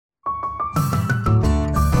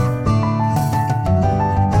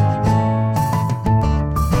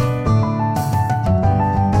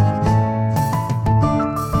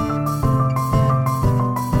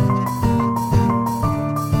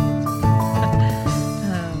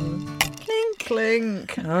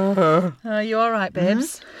Clink. Are you all right,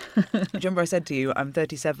 babes? Do you remember I said to you, I'm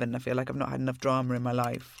 37, I feel like I've not had enough drama in my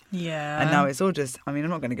life. Yeah. And now it's all just, I mean, I'm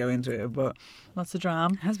not going to go into it, but Lots of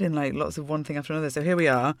drama. it has been like lots of one thing after another. So here we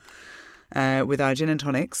are with our gin and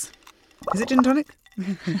tonics. Is it gin and tonic?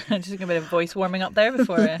 Just a bit of voice warming up there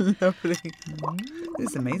before. Lovely.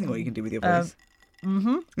 It's amazing what you can do with your voice.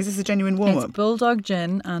 Is this a genuine warm-up? It's Bulldog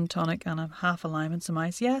gin and tonic and half a lime and some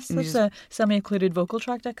ice. Yes, there's semi-occluded vocal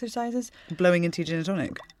tract exercises. Blowing into your gin and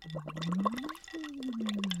tonic?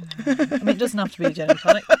 I mean, it doesn't have to be a gin and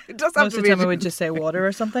tonic. It does have Most to of be the a time I gin- would just say water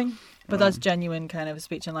or something. But that's genuine kind of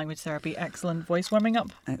speech and language therapy. Excellent voice warming up.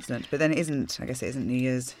 Excellent. But then it isn't, I guess it isn't New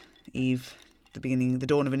Year's Eve, the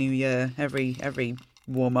dawn of a new year, every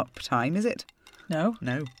warm-up time, is it? No,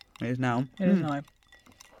 No, it is now. it is now.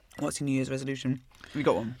 What's your New Year's resolution? Have you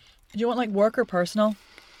got one? Do you want like work or personal?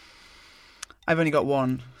 I've only got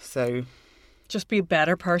one, so... Just be a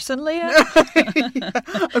better person, Leah.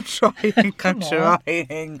 I'm trying. Come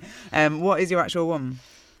trying. What is your actual one?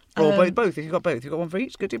 Or both, if you've got both. You've got one for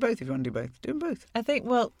each, go do both if you want to do both. Do them both. I think,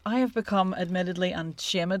 well, I have become, admittedly and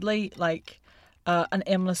shamedly, like an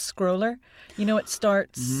aimless scroller. You know, it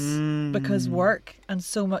starts because work and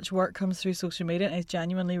so much work comes through social media and it's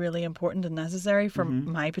genuinely really important and necessary for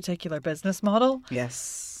my particular business model.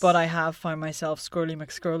 Yes. But I have found myself scrolly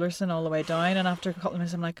McScrollerson all the way down, and after a couple of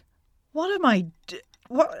minutes I'm like, what am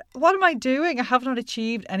I doing? I have not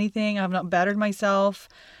achieved anything. I have not bettered myself.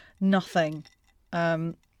 Nothing.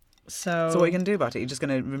 So what are you going to do about it? You're just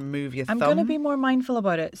going to remove your I'm thumb? going to be more mindful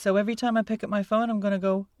about it. So every time I pick up my phone, I'm going to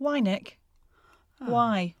go, why, Nick?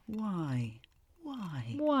 Why? Why?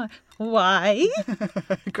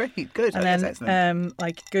 Great, good. And That's then, excellent.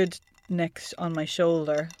 like, good nicks on my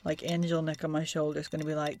shoulder, like angel nick on my shoulder is going to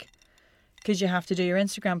be like, because you have to do your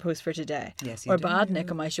Instagram post for today. Yes, you Or do. bad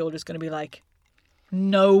nick on my shoulder is going to be like,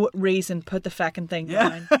 no reason, put the feckin' thing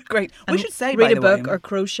down. Great. We And should say, read by a the book way, or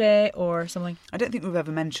crochet or something. I don't think we've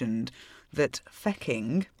ever mentioned that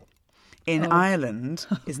fecking in Ireland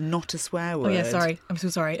is not a swear word. Oh yeah, sorry. I'm so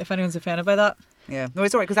sorry. If anyone's offended by that, Yeah. No,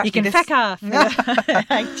 it's all right, because you actually can feck off.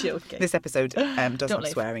 I'm joking. this episode does Don't have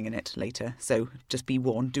leave. swearing in it later. So just be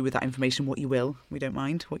warned. Do with that information what you will. We don't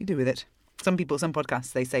mind what you do with it. Some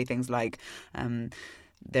podcasts, they say things like,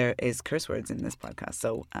 there is curse words in this podcast,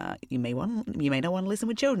 so you may not want to listen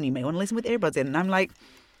with children. You may want to listen with earbuds in. And I'm like,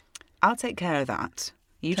 I'll take care of that.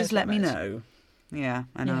 You just let me know. Yeah,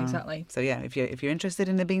 I know. Yeah, exactly. So yeah, if you're interested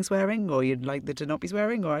in there being swearing, or you'd like there to not be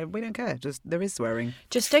swearing, or we don't care. Just there is swearing.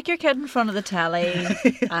 Just stick your kid in front of the telly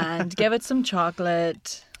and give it some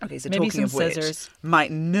chocolate. Okay, so Maybe talking some of which, scissors.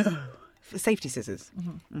 safety scissors.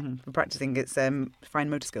 For practicing its fine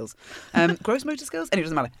motor skills, gross motor skills. Anyway,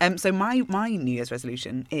 it doesn't matter. So my New Year's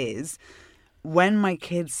resolution is, when my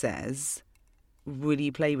kid says, "Will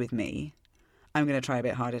you play with me?" I'm going to try a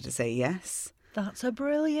bit harder to say yes. That's a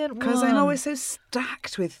brilliant one. Because I'm always so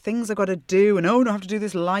stacked with things I've got to do, and I have to do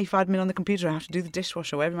this life admin on the computer, I have to do the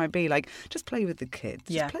dishwasher, whatever it might be. Like, just play with the kid.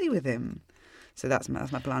 Yeah. Just play with him. So that's my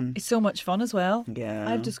plan. It's so much fun as well. Yeah.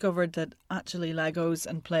 I've discovered that actually Legos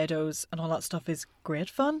and Play-Dohs and all that stuff is great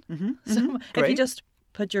fun. So if you Great. just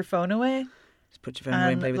put your phone away Just put your phone away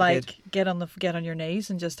and and play with like the kid. get on your knees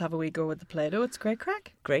and just have a wee go with the Play-Doh, it's great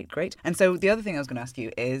crack. Great. And so the other thing I was going to ask you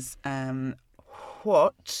is,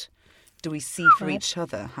 what do we see for Right. each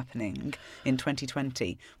other happening in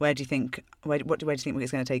 2020? Where do you think it's going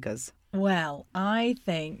to take us? Well, I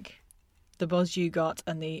think the buzz you got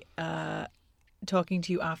and the talking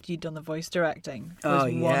to you after you'd done the voice directing was Oh,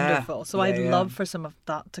 yeah. wonderful. So I'd Yeah. love for some of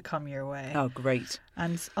that to come your way. Oh, great.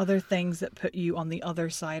 And other things that put you on the other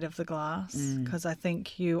side of the glass, because I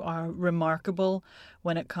think you are remarkable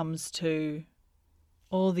when it comes to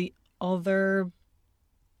all the other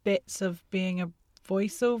bits of being a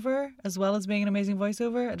voiceover as well as being an amazing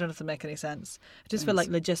voiceover. I don't know if that makes any sense. I just feel like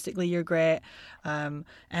logistically you're great,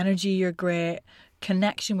 energy you're great,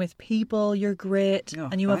 connection with people you're great, Oh,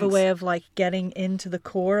 and you have a thanks. way of like getting into the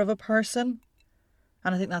core of a person,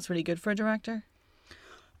 and I think that's really good for a director.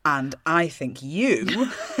 And I think you,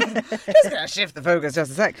 just going to shift the focus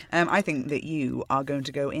just a sec. I think that you are going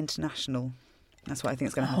to go international. That's what I think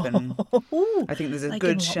is going to happen. I think there's a Like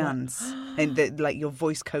good in what way? chance, and that, like your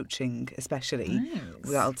voice coaching, especially, Nice.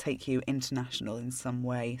 that'll take you international in some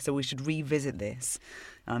way. So we should revisit this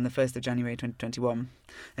on the 1st of January 2021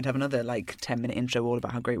 and have another 10-minute intro all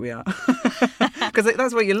about how great we are. Because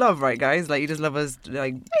that's what you love, right, guys? Like, you just love us.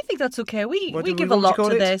 Like, I think that's okay. We What give would a you lot call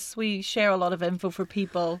to it? this. We share a lot of info for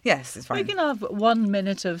people. yes, it's fine. We can have 1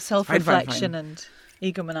 minute of fine. self-reflection and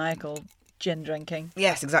egomaniacal gin drinking.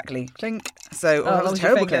 Yes, exactly. Clink. So, that that was was a your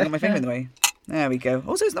terrible finger. clink on my finger, Yeah. in the way. There we go.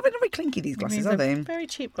 Also, it's not very clinky, these glasses, are they? Very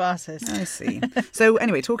cheap glasses. I see. So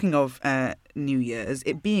anyway, talking of New Year's,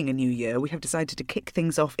 it being a new year, we have decided to kick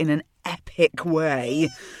things off in an epic way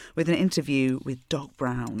with an interview with Doc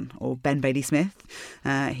Brown, or Ben Bailey Smith.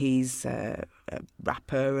 He's a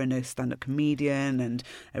rapper and a stand-up comedian and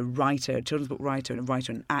a writer, a children's book writer and a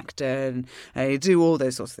writer and actor, and do all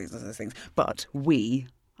those sorts of things. But we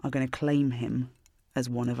are going to claim him as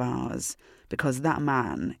one of ours, because that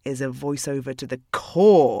man is a voiceover to the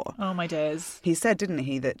core. Oh, my days. He said, didn't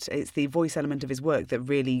he, that it's the voice element of his work that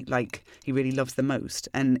really, he really loves the most.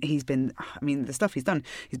 And he's been, the stuff he's done,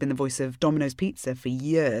 he's been the voice of Domino's Pizza for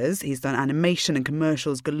years. He's done animation and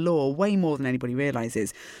commercials galore, way more than anybody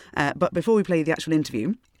realises. But before we play the actual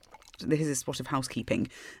interview, this is a spot of housekeeping.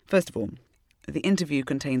 First of all, the interview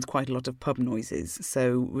contains quite a lot of pub noises.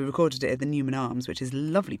 So we recorded it at the Newman Arms, which is a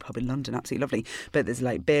lovely pub in London, absolutely lovely. But there's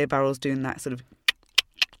beer barrels doing that sort of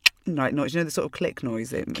noise, the sort of click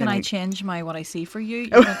noise. Can I change my what I see for you?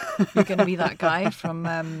 You're going to be that guy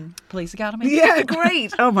from Police Academy? Yeah,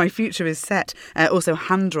 great. Oh, my future is set. Also,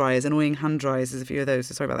 hand dryers, annoying hand dryers. There's a few of those,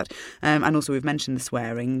 so sorry about that. And also, we've mentioned the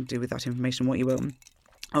swearing. Do with that information what you will.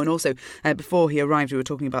 Oh, and also, before he arrived, we were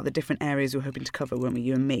talking about the different areas we were hoping to cover, weren't we,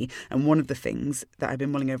 you and me? And one of the things that I've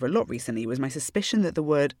been mulling over a lot recently was my suspicion that the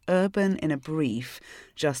word urban in a brief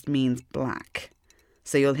just means black.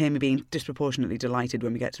 So you'll hear me being disproportionately delighted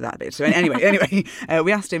when we get to that bit. So anyway,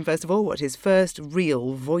 we asked him, first of all, what his first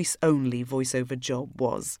real voice-only voiceover job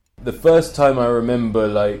was. The first time I remember,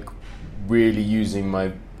 really using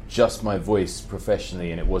my voice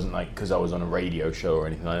professionally, and it wasn't because I was on a radio show or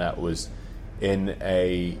anything like that, was in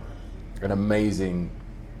an amazing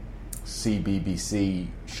CBBC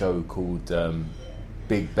show called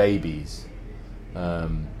Big Babies,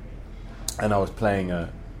 and I was playing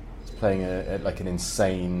an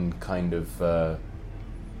insane kind of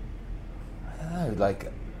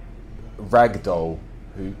ragdoll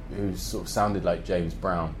who sort of sounded like James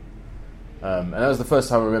Brown, and that was the first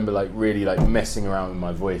time I remember really messing around with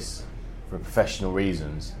my voice for professional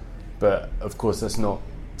reasons. But of course, that's not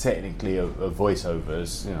technically a voiceover,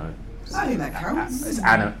 I think that counts. It's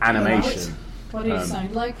animation. What do you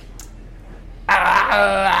sound like?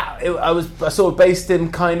 I sort of based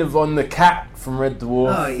him kind of on the cat from Red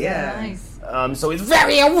Dwarf. Oh yeah, nice. So he's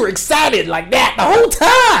very overexcited like that the whole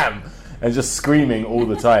time, and just screaming all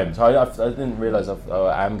the time. So I didn't realise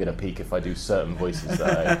I am going to peak if I do certain voices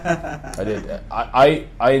that I did.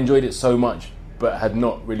 I enjoyed it so much, but had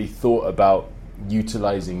not really thought about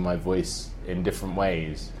utilising my voice in different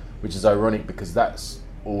ways, which is ironic because that's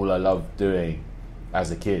all I loved doing as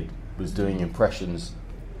a kid, was doing impressions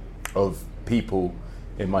of people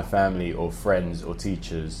in my family or friends or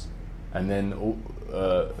teachers, and then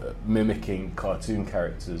mimicking cartoon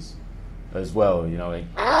characters as well,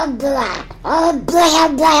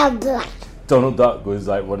 Donald Duck was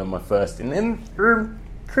one of my first, and then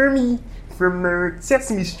Kermit from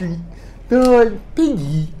Sesame Street,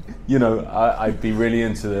 Piggy. I'd be really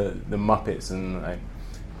into the Muppets and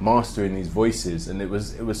mastering these voices, and it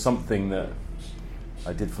was something that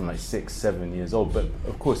I did from 6-7 years old. But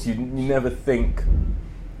of course, you never think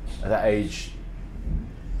at that age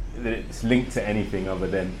that it's linked to anything other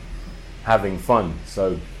than having fun.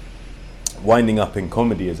 So winding up in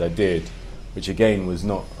comedy as I did, which again was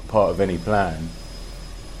not a part of any plan,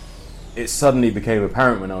 it suddenly became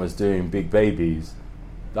apparent when I was doing Big Babies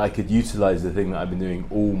that I could utilise the thing that I've been doing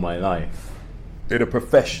all my life in a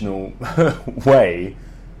professional way,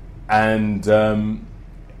 and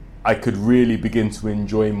I could really begin to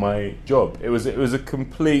enjoy my job. It was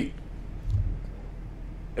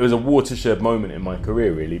a watershed moment in my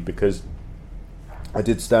career, really, because I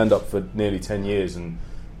did stand up for nearly 10 years and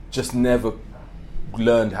just never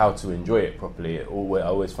learned how to enjoy it properly. I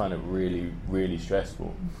always found it really, really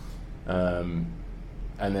stressful.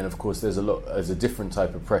 And then, of course, there's a different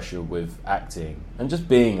type of pressure with acting and just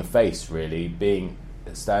being a face, really,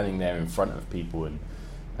 standing there in front of people and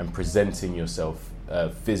presenting yourself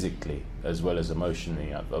physically as well as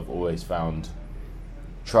emotionally. I've always found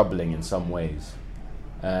troubling in some ways.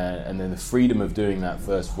 And then the freedom of doing that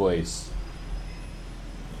first voice,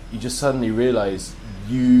 you just suddenly realise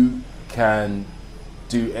you can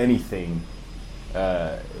do anything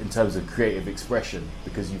in terms of creative expression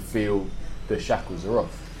because you feel the shackles are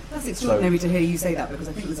off. That's extraordinary to hear you say that, because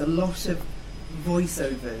I think there's a lot of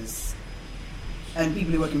voiceovers and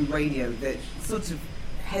people who work in radio that sort of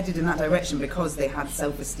headed in that direction because they had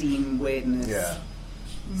self-esteem, weirdness. Yeah.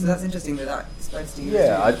 So that's interesting that spreads to you.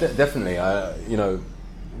 Yeah, definitely.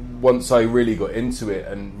 Once I really got into it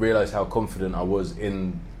and realised how confident I was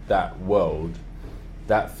in that world,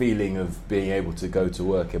 that feeling of being able to go to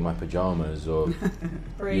work in my pajamas, or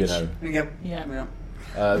you know, Yeah.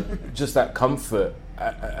 just that comfort.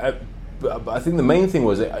 But I think the main thing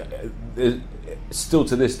was still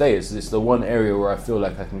to this day, it's the one area where I feel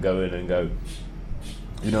like I can go in and go,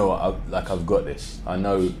 you know what, I've got this. I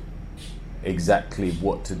know exactly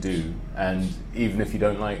what to do, and even if you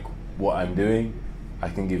don't like what I'm doing, I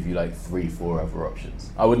can give you like 3-4 other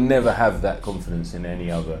options. I would never have that confidence in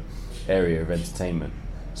any other area of entertainment.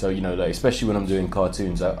 So, you know, like, especially when I'm doing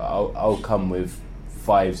cartoons, I'll come with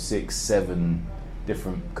 5, 6, 7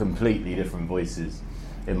 completely different voices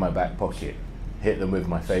in my back pocket, hit them with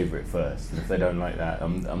my favourite first, and if they don't like that,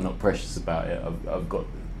 I'm not precious about it. I've got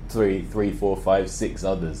 3, 4, 5, 6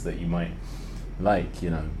 others that you might like, you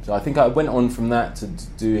know. So I think I went on from that to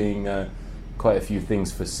doing quite a few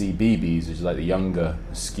things for CBeebies, which is like the younger,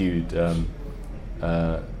 skewed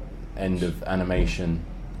end of animation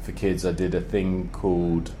for kids. I did a thing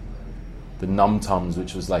called the Num Tums,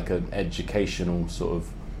 which was like an educational sort of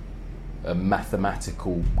a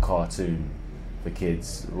mathematical cartoon for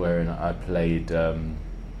kids, wherein I played an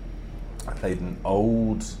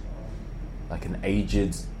old, like an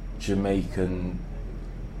aged Jamaican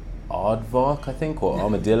aardvark, I think, or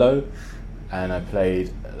armadillo, and I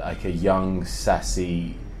played like a young,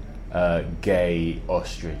 sassy, gay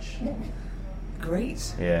ostrich.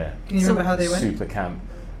 Great. Yeah. Can you remember how they went? Super camp.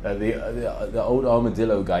 The old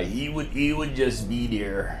armadillo guy, he would just be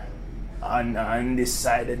there on this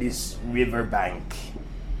side of this riverbank,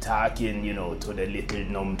 talking, you know, to the little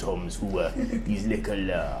num-tums who were these little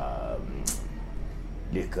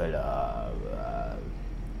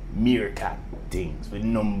meerkat things with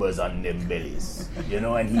numbers on them bellies, you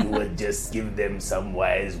know, and he would just give them some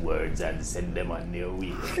wise words and send them on their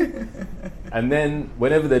way. And then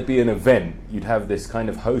whenever there'd be an event, you'd have this kind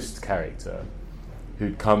of host character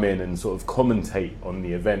who'd come in and sort of commentate on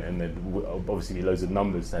the event, and there'd obviously be loads of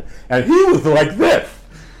numbers there. And he was like this.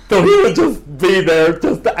 So he would just be there,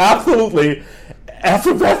 just absolutely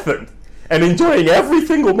effervescent and enjoying every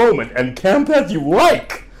single moment and camp as you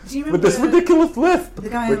like. Do you with remember this ridiculous lisp. the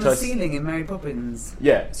guy on the ceiling in Mary Poppins?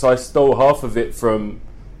 Yeah, so I stole half of it from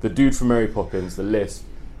the dude from Mary Poppins, the lisp,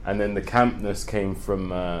 and then the campness came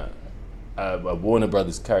from a Warner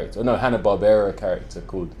Brothers character, no, Hanna-Barbera character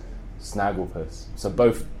called Snagglepuss. So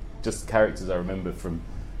both just characters I remember from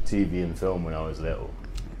TV and film when I was little,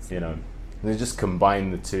 you know. And they just combine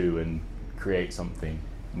the two and create something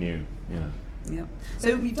new, you know. Yeah. So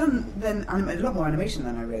you've done then a lot more animation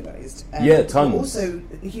than I realised. Yeah, tons. But also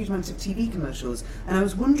a huge amount of TV commercials. And I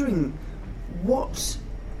was wondering, what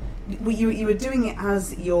you were doing it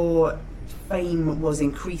as your fame was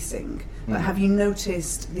increasing. But have you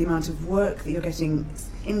noticed the amount of work that you're getting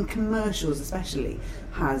in commercials, especially,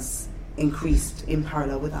 has increased in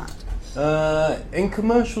parallel with that? In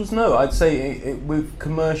commercials, no. I'd say with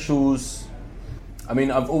commercials, I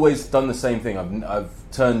mean, I've always done the same thing. I've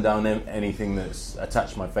turned down anything that's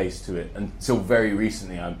attached my face to it until very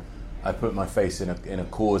recently. I put my face in a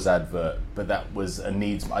Coors advert, but that was a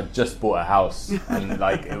needs. I just bought a house, and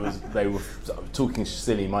like they were talking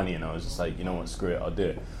silly money, and I was just like, you know what, screw it, I'll do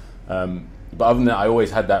it. But other than that, I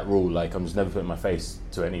always had that rule. Like, I'm just never putting my face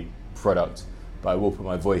to any product, but I will put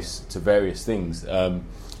my voice to various things.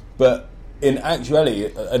 But in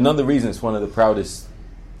actuality, another reason it's one of the proudest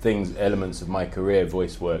elements of my career,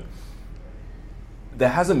 voice work, there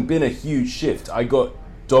hasn't been a huge shift. I got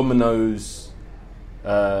Domino's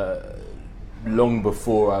long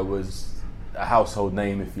before I was a household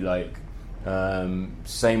name, if you like.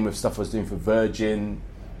 Same with stuff I was doing for Virgin,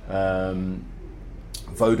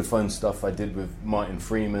 Vodafone stuff I did with Martin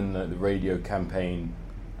Freeman, the radio campaign.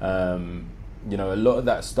 You know, a lot of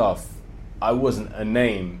that stuff, I wasn't a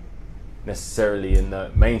name necessarily in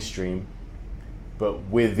the mainstream, but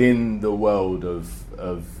within the world of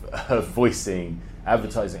voicing,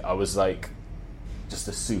 advertising, I was like just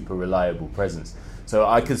a super reliable presence. So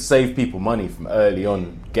I could save people money from early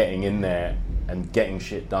on getting in there and getting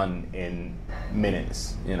shit done in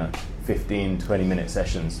minutes, you know, 15, 20-minute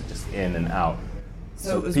sessions, just in and out.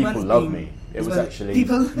 So people love me. It was actually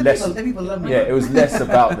people love me. Yeah, it was less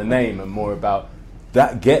about the name and more about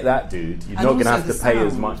that. Get that dude. You're not going to have to pay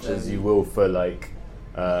as much as you will for like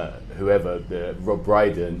whoever, the Rob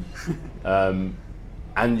Brydon, and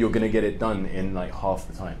you're going to get it done in like half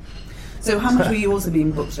the time. So how much were you also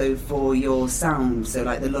being booked though for your sound? So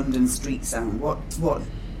like the London street sound. What does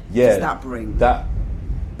that bring? That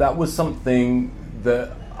was something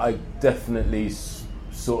that I definitely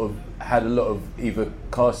sort of had a lot of either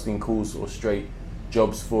casting calls or straight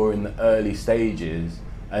jobs for in the early stages,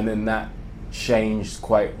 and then that changed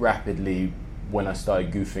quite rapidly when I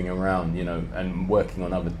started goofing around, you know, and working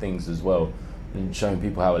on other things as well, and showing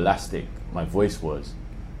people how elastic my voice was.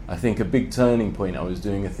 I think a big turning point, I was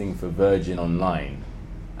doing a thing for Virgin Online,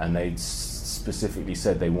 and they specifically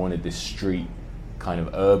said they wanted this street kind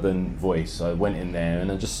of urban voice. So I went in there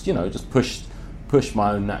and I just, you know, just pushed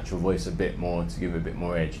my own natural voice a bit more to give it a bit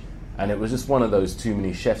more edge. And it was just one of those Too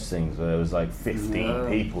Many Chefs things where there was like 15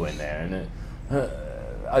 people in there, and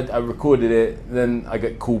I recorded it. Then I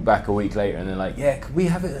get called back a week later, and they're like, "Yeah, could we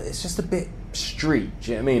have it? It's just a bit street."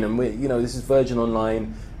 Do you know what I mean? And we, you know, this is Virgin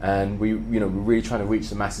Online, and we're really trying to reach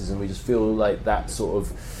the masses, and we just feel like that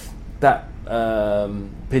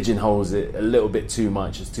pigeonholes it a little bit too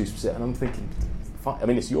much. It's too specific. And I'm thinking, fine. I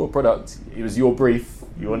mean, it's your product. It was your brief.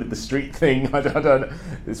 You wanted the street thing. I don't.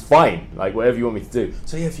 It's fine. Like whatever you want me to do.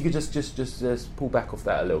 So yeah, if you could just pull back off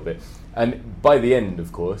that a little bit. And by the end,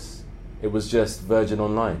 of course, it was just Virgin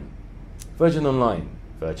Online. Virgin Online.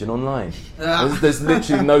 There's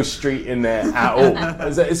literally no street in there at all.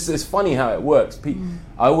 It's funny how it works.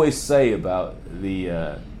 I always say about the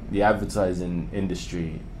advertising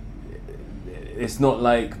industry, it's not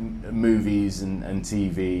like movies and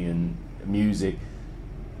TV and music.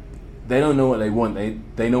 They don't know what they want.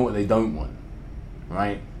 They know what they don't want,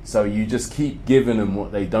 right? So you just keep giving them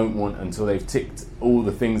what they don't want until they've ticked all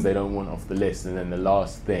the things they don't want off the list, and then the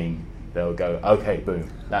last thing they'll go, okay, boom,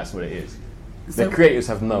 that's what it is. So the creators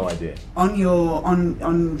have no idea. On your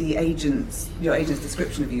the agent's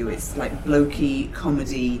description of you, it's like blokey,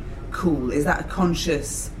 comedy, cool. Is that a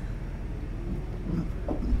conscious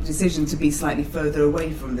decision to be slightly further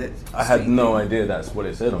away from the I had no idea that's what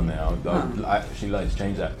it said on there. I actually like to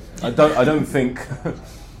change that. I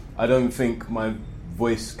don't think my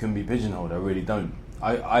voice can be pigeonholed. I really don't.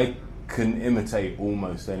 I can imitate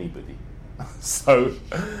almost anybody. So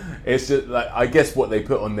it's just like, I guess what they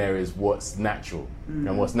put on there is what's natural.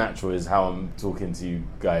 And what's natural is how I'm talking to you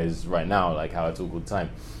guys right now, like how I talk all the time.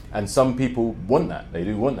 And some people want that. They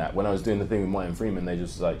do want that. When I was doing the thing with Martin Freeman, they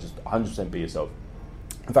just 100% be yourself.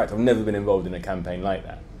 In fact, I've never been involved in a campaign like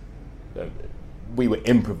that. We were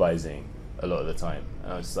improvising a lot of the time.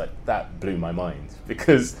 And I was like, that blew my mind,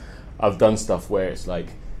 because I've done stuff where it's like,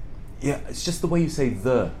 yeah, it's just the way you say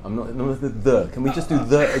the. I'm not the. Can we just do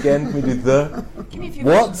the again? Can we do the? Give me a few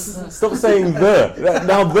What? Stop saying the.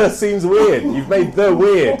 Now the seems weird. You've made the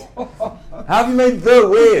weird. How have you made the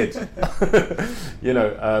weird?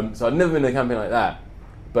 So I've never been in a campaign like that.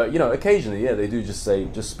 But occasionally, yeah, they do just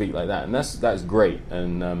speak like that, and that's great,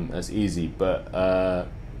 and that's easy. But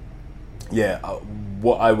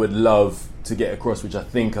what I would love to get across, which I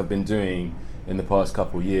think I've been doing in the past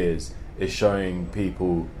couple of years, is showing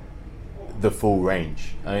people the full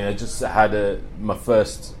range. I mean, I just had my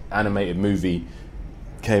first animated movie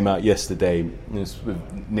came out yesterday. It's with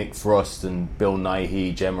Nick Frost and Bill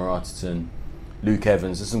Nighy, Gemma Arterton, Luke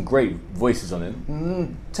Evans. There's some great voices on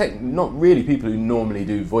it. Not really people who normally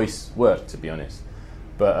do voice work, to be honest,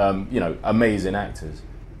 but amazing actors.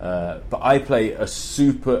 But I play a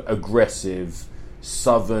super aggressive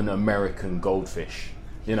Southern American goldfish,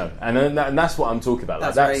 and that's what I'm talking about.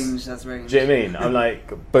 That's range. That's range. Do you know what I mean? I'm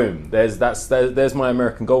like, boom. There's my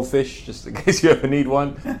American goldfish, just in case you ever need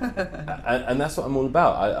one. and that's what I'm all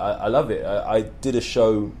about. I love it. I did a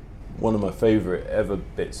show, one of my favourite ever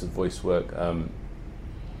bits of voice work,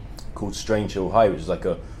 called Strange Hill High, which is like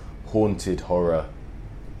a haunted high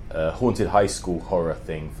school horror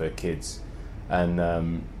thing for kids,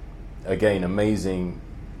 and again, amazing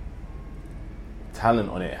talent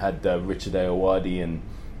on it. It had Richard Ayoade and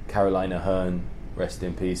Carolina Hearn, rest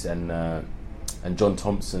in peace, and John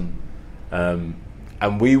Thompson,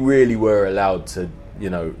 and we really were allowed to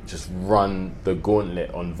just run the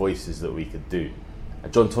gauntlet on voices that we could do.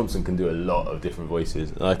 John Thompson can do a lot of different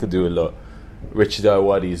voices, and I could do a lot. Richard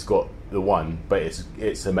Ayoade's got the one, but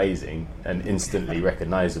it's amazing and instantly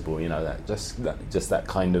recognisable. That just that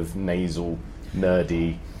kind of nasal,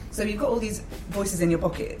 nerdy. So you've got all these voices in your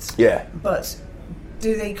pocket. Yeah. But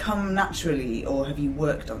do they come naturally, or have you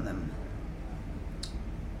worked on them?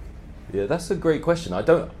 Yeah, that's a great question. I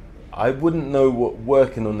wouldn't know what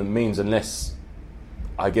working on them means unless,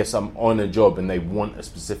 I guess, I'm on a job and they want a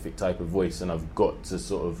specific type of voice, and I've got to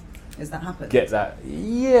sort of. Has that happened? Get that?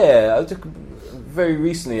 Yeah, very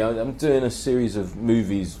recently I'm doing a series of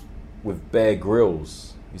movies with Bear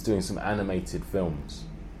Grylls. He's doing some animated films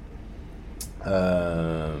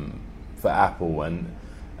for Apple, and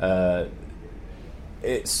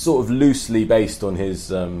it's sort of loosely based on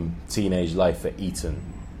his teenage life at Eton,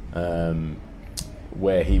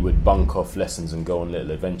 where he would bunk off lessons and go on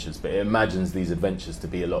little adventures, but it imagines these adventures to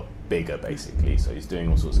be a lot bigger, basically. So he's doing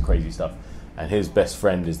all sorts of crazy stuff, and his best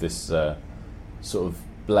friend is this sort of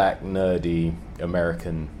black, nerdy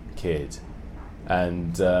American kid.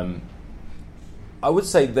 And I would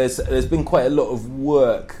say there's been quite a lot of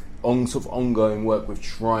work, sort of ongoing work with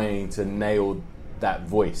trying to nail that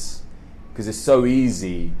voice. Because it's so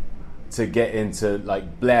easy to get into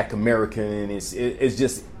like black American, and it's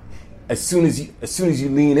just as soon as you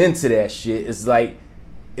lean into that shit, it's like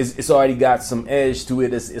it's already got some edge to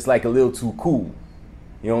it. It's like a little too cool.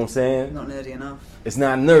 You know what I'm saying? Not nerdy enough. It's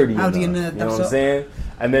not nerdy enough. How do you nerd that You know what I'm up? saying?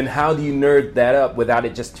 And then how do you nerd that up without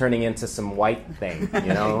it just turning into some white thing?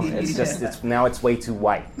 You know, now it's way too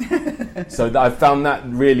white. So I found that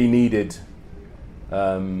really needed.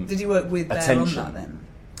 Did you work with Bear attention. on that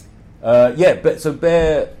then? Yeah, but so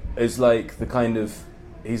Bear is like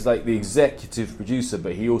he's like the executive producer,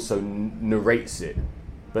 but he also narrates it.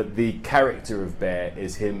 But the character of Bear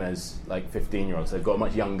is him as like 15-year-olds. So they've got a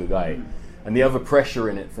much younger guy. And the other pressure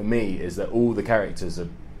in it for me is that all the characters are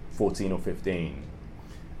 14 or 15.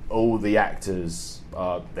 All the actors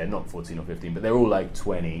they're not 14 or 15, but they're all like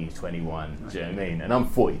 20, 21, do you know what I mean? And I'm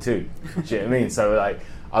 42, do you know what I mean? So like,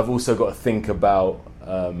 I've also got to think about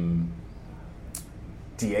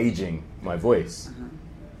de-aging my voice.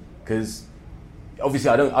 Because obviously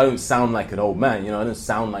I don't sound like an old man, you know, I don't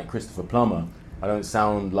sound like Christopher Plummer. I don't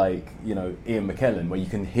sound like, you know, Ian McKellen, where you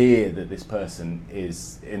can hear that this person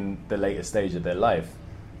is in the later stage of their life.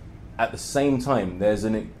 At the same time, there's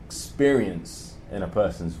an experience in a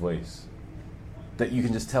person's voice that you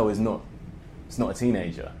can just tell it's not a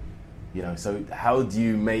teenager. You know, so how do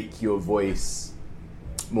you make your voice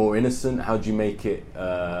more innocent? How do you make it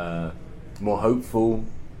more hopeful?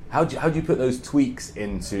 How do you put those tweaks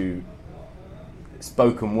into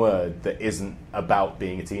spoken word that isn't about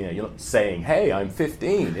being a teenager? You're not saying, hey, I'm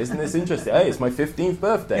 15, isn't this interesting? Hey, it's my 15th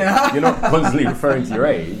birthday. Yeah. You're not constantly referring to your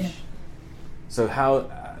age. Yeah. So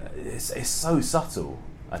how it's so subtle,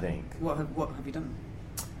 I think. What have you done?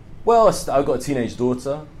 Well, I've got a teenage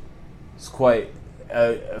daughter. It's quite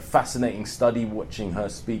a fascinating study watching her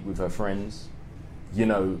speak with her friends. You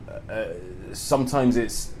know, sometimes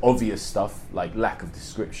it's obvious stuff like lack of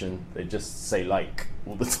description. They just say like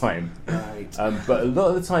all the time. Right. But a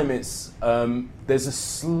lot of the time it's there's a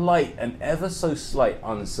slight, an ever so slight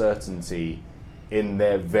uncertainty in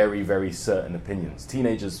their very, very certain opinions.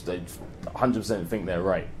 Teenagers, they 100% think they're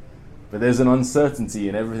right. But there's an uncertainty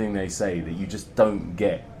in everything they say that you just don't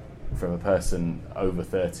get from a person over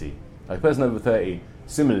 30. Like a person over 30,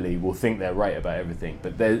 similarly, will think they're right about everything.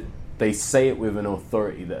 But they say it with an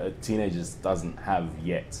authority that a teenager doesn't have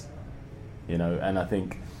yet. You know, and I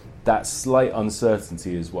think that slight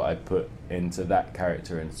uncertainty is what I put into that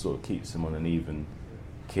character and sort of keeps him on an even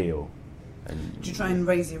keel. And do you try and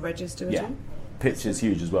raise your register at all? Pitch is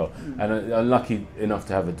huge as well, and I'm lucky enough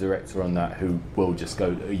to have a director on that who will just go,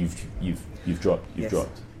 you've dropped,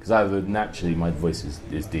 because either naturally my voice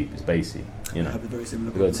is deep, it's bassy, you know. I have a very similar.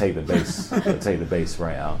 We've got to take the bass,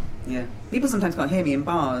 right out. Yeah, people sometimes can't hear me in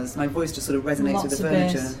bars. My voice just sort of resonates with the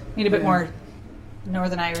furniture. Bass. Need a bit more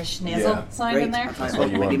Northern Irish nasal sound in there. That's what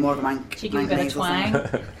you want. Maybe more of a mank. Cheeky bit of twang.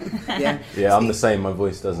 Yeah, I'm the same. My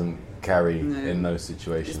voice doesn't carry in those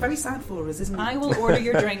situations. It's very sad for us, isn't it? I will order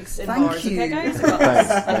your drinks in bars, okay, guys?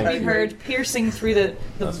 Thank We've heard piercing through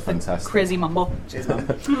the crazy mumble. Cheers,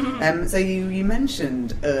 Mum. So you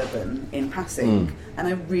mentioned urban in passing, and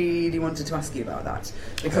I really wanted to ask you about that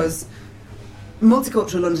because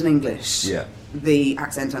multicultural London English, the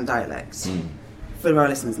accent and dialect. For our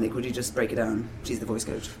listeners, Nick, would you just break it down? She's the voice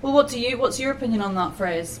coach. Well, what's your opinion on that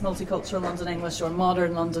phrase, multicultural London English or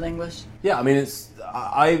modern London English? Yeah, I mean,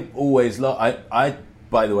 I always love. I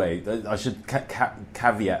by the way, I should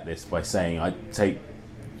caveat this by saying I take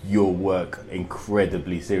your work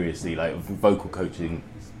incredibly seriously. Like vocal coaching,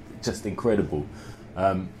 just incredible.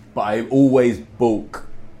 But I always balk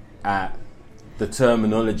at the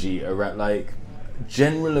terminology around like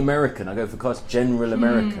general American. I go for class general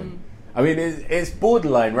American. I mean, it's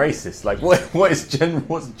borderline racist. Like,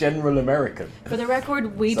 what's general American? For the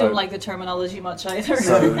record, we don't like the terminology much either.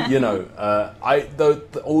 So you know,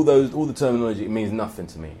 all the terminology, it means nothing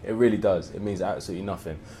to me. It really does. It means absolutely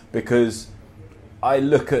nothing because I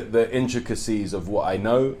look at the intricacies of what I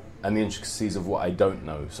know and the intricacies of what I don't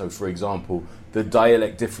know. So, for example, the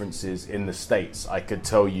dialect differences in the States, I could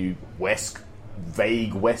tell you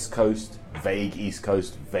vague West Coast, vague East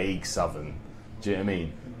Coast, vague Southern. Do you know what I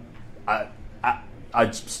mean?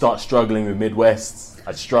 I'd start struggling with Midwest,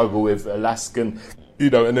 I'd struggle with Alaskan, you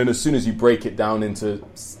know, and then as soon as you break it down into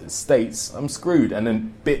states, I'm screwed. And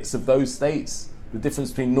then bits of those states, the difference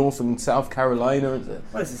between North and South Carolina,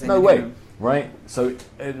 no way, right? So,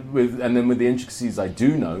 with the intricacies I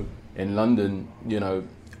do know in London, you know,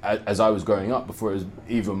 as I was growing up, before it was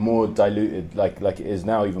even more diluted, like it is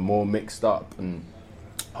now, even more mixed up and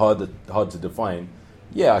hard to define.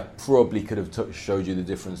 Yeah, I probably could have showed you the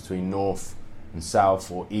difference between north and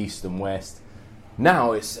south, or east and west.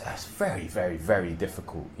 Now it's very, very, very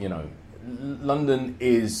difficult. You know, London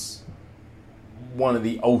is one of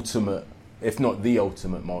the ultimate, if not the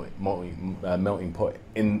ultimate, melting pot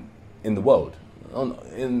in the world,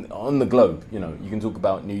 on the globe. You know, you can talk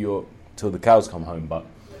about New York till the cows come home, but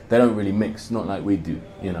they don't really mix, not like we do.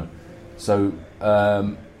 You know, so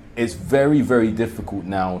it's very, very difficult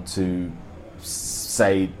now to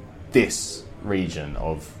say this region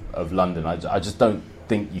of London. I just don't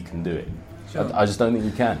think you can do it. Sure. I just don't think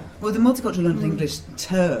you can. Well, the multicultural London English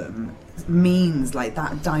term means like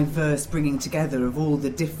that diverse bringing together of all the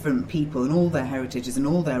different people and all their heritages and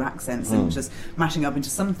all their accents and just mashing up into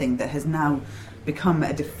something that has now become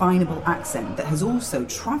a definable accent that has also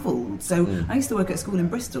travelled. So I used to work at a school in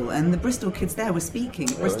Bristol, and the Bristol kids there were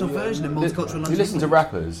speaking a Bristol version of multicultural London. You listen to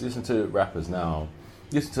rappers. Listen to rappers now.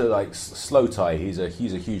 Listen to like Slow Tie. He's a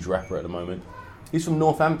huge rapper at the moment. He's from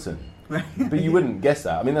Northampton, right. But you wouldn't guess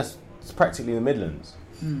that. I mean, it's practically the Midlands.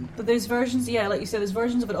 But there's versions, like you said, there's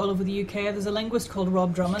versions of it all over the UK. There's a linguist called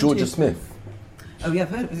Rob Drummond. Georgia Smith. Oh yeah, I've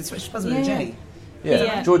heard. It's spelled with a J.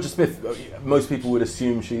 Yeah, Georgia Smith. Most people would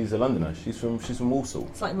assume she's a Londoner. She's from Walsall.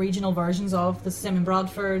 It's like regional versions of the same in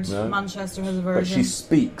Bradford. No. Manchester has a version. But she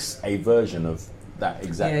speaks a version of that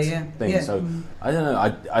exact thing. Yeah. So I don't know.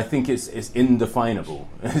 I think it's indefinable.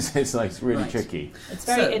 It's really tricky. It's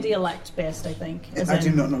very idiolect based, I think. I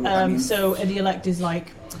do not know what that means. So idiolect is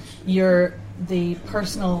like the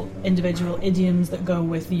personal individual idioms that go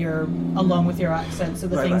with along with your accent. So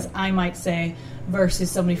the things I might say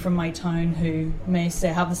versus somebody from my town who may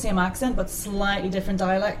have the same accent but slightly different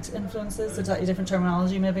dialect influences, so slightly different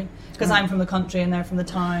terminology maybe, because I'm from the country and they're from the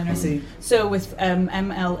town. I see. So with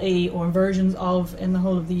MLE or versions of in the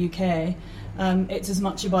whole of the UK, it's as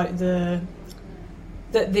much about the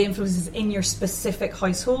influences in your specific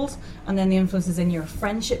household and then the influences in your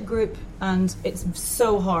friendship group, and it's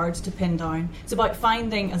so hard to pin down. It's about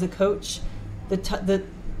finding, as a coach,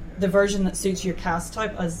 the version that suits your cast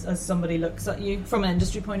type as somebody looks at you from an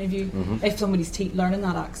industry point of view, if somebody's learning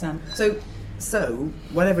that accent. So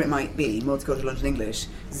whatever it might be, multicultural London English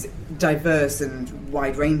is diverse and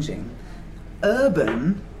wide-ranging.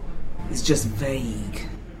 Urban is just vague.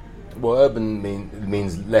 Well, urban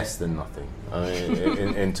means less than nothing. I mean,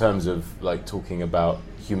 in terms of like talking about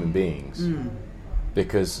human beings,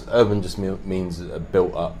 because urban just means a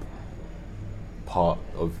built-up part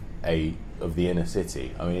of the inner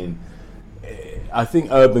city. I mean, I think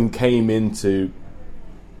urban came into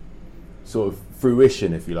sort of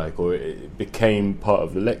fruition, if you like, or it became part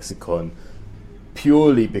of the lexicon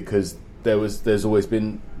purely because there's always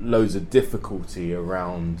been loads of difficulty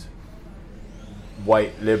around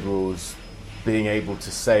white liberals being able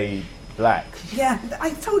to say black. Yeah,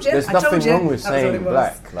 I told you. There's nothing wrong with saying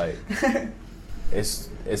black. Like, it's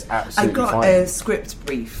absolutely fine. I got a script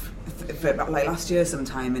brief for about like last year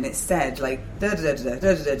sometime, and it said like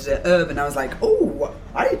urban. I was like, oh,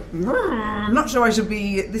 I'm not sure I should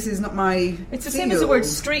be. This is not my. It's the same as the word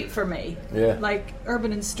street for me. Yeah. Like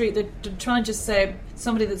urban and street, they're trying to just say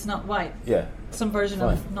somebody that's not white. Yeah. Some version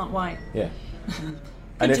of not white. Yeah.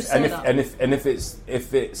 And if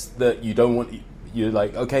it's that you don't want, you're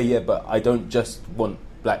like, okay, yeah, but I don't just want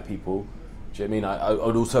black people. Do you know what I mean? I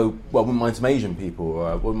would also, wouldn't mind some Asian people, or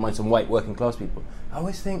I wouldn't mind some white working class people. I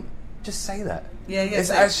always think, just say that. Yeah. It's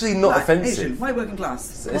actually not offensive. Asian, white working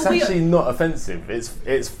class. It's actually not offensive.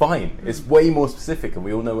 It's fine. It's way more specific, and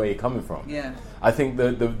we all know where you're coming from. Yeah. I think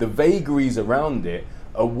the vagaries around it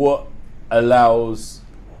are what allows,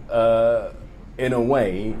 in a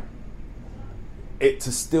way, it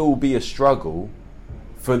to still be a struggle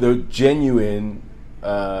for the genuine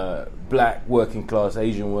black working class,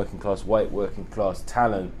 Asian working class, white working class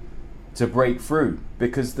talent to break through,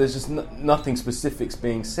 because there's just nothing specifics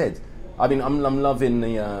being said. I mean, I'm loving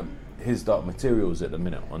the His Dark Materials at the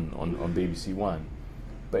minute on BBC One,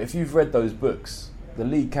 but if you've read those books, the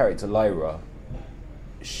lead character Lyra,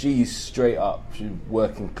 she's straight up, she's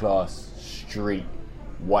working class, street,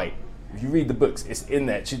 white. If you read the books, it's in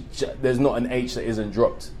there. There's not an H that isn't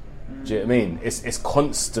dropped. Do you know what I mean? It's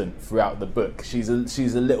constant throughout the book. She's a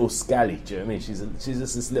little scally. Do you know what I mean? She's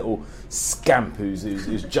just this little scamp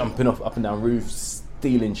who's jumping up and down roofs,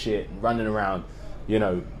 stealing shit, running around, you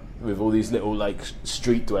know, with all these little like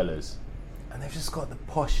street dwellers, and they've just got the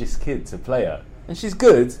poshest kid to play her, and she's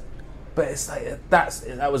good, but it's like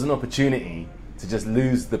that was an opportunity to just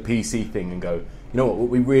lose the PC thing and go, you know what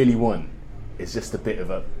we really want is just a bit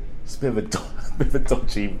of a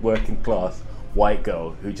dodgy working class white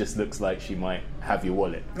girl who just looks like she might have your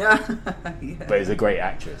wallet, Yeah. but is a great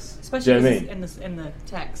actress. Especially Do you know what I mean? in the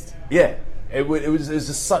text. Yeah, it was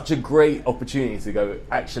just such a great opportunity to go,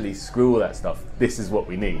 actually, screw all that stuff. This is what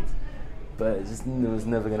we need. But it was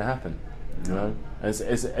never going to happen, you know? And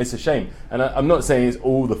it's a shame. And I'm not saying it's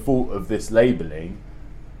all the fault of this labelling,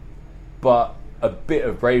 but a bit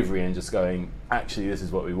of bravery and just going, actually, this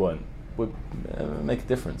is what we want, would make a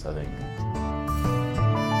difference, I think.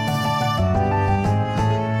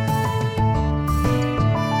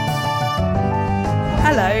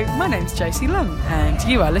 Hello, my name's Josie Long, and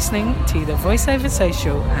you are listening to the Voiceover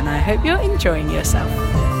Social, and I hope you're enjoying yourself.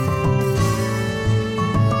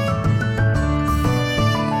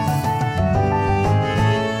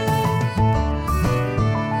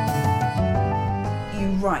 You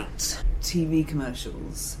write TV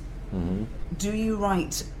commercials. Mm-hmm. Do you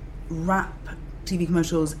write rap TV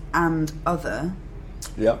commercials and other?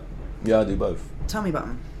 Yeah, I do both. Tell me about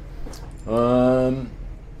them.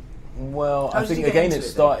 Well, How I did think you get again into it it,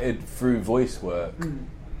 started through voice work.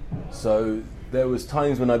 So there was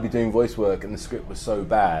times when I'd be doing voice work and the script was so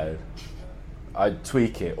bad, I'd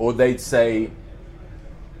tweak it, or they'd say,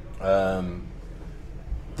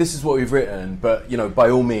 "This is what we've written, but by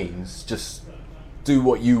all means, just do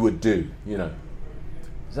what you would do."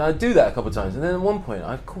 So I'd do that a couple of times, and then at one point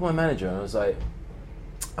I'd call my manager and I was like,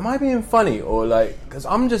 "Am I being funny, or because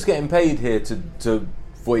I'm just getting paid here to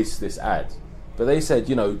voice this ad?" But they said,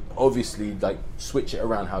 obviously, switch it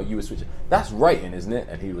around how you would switch it. That's writing, isn't it?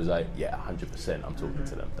 And he was like, yeah, 100%. I'm talking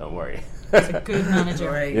to them. Don't worry. It's a good manager.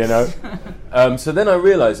 Right. So then I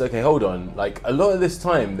realized, okay, hold on. A lot of this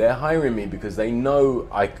time, they're hiring me because they know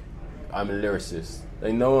I'm a lyricist.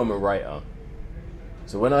 They know I'm a writer.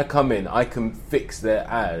 So when I come in, I can fix their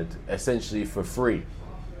ad essentially for free,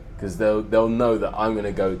 because they'll know that I'm going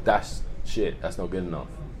to go, that's shit. That's not good enough.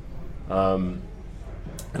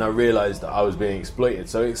 And I realised that I was being exploited.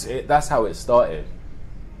 So that's how it started.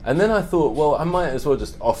 And then I thought, well, I might as well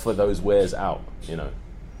just offer those wares out, I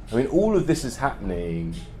mean, all of this is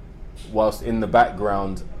happening whilst in the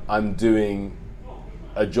background I'm doing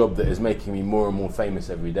a job that is making me more and more famous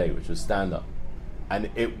every day, which was stand-up. And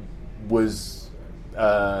it was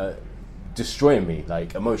destroying me,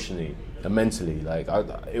 emotionally and mentally. I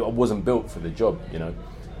wasn't built for the job,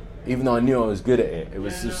 Even though I knew I was good at it, it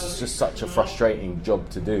was just such a frustrating job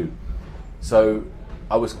to do. So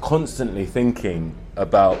I was constantly thinking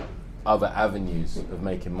about other avenues of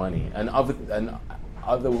making money and other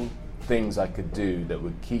things I could do that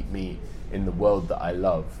would keep me in the world that I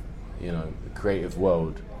love, the creative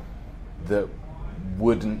world, that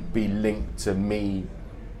wouldn't be linked to me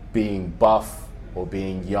being buff or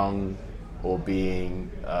being young or being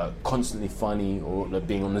constantly funny, or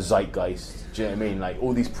being on the zeitgeist. Do you know what I mean?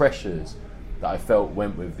 All these pressures that I felt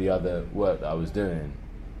went with the other work that I was doing.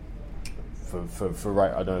 For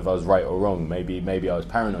right, I don't know if I was right or wrong. Maybe I was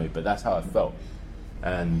paranoid, but that's how I felt.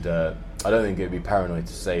 And I don't think it'd be paranoid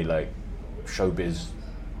to say showbiz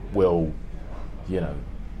will,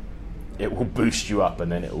 it will boost you up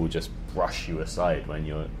and then it will just brush you aside when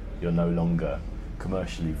you're no longer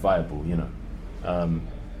commercially viable.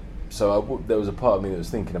 So there was a part of me that was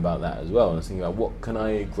thinking about that as well. I was thinking about, what can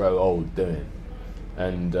I grow old doing?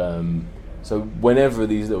 And so whenever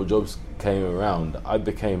these little jobs came around, I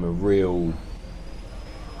became a real,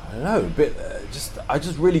 I don't know, I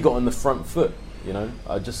just really got on the front foot,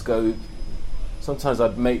 I'd just go, sometimes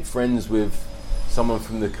I'd make friends with someone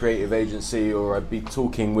from the creative agency, or I'd be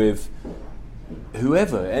talking with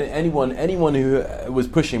whoever, anyone who was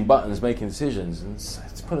pushing buttons, making decisions, and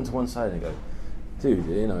just put them to one side and go, dude,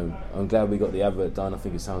 I'm glad we got the advert done. I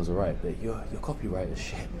think it sounds alright, but your copyright is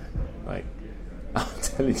shit, man. I'm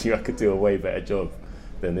telling you, I could do a way better job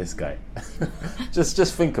than this guy.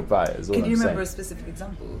 just think about it. Is all Can you I'm remember saying. a specific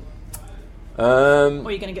example? Or are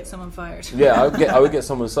you going to get someone fired? Yeah, I would get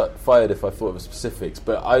someone fired if I thought of specifics.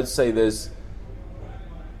 But I'd say there's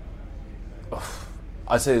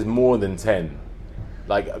more than 10,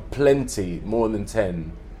 plenty more than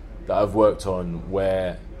 10 that I've worked on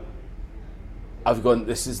where I've gone,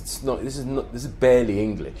 this is barely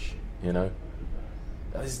English,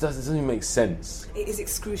 This doesn't even make sense. It is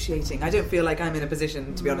excruciating. I don't feel like I'm in a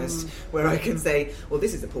position, to be honest, where I can say, well,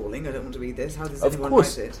 this is appalling, I don't want to read this. How does anyone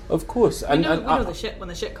write it? Of course. We know the shit when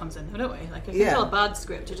the shit comes in, don't we? If you tell a bad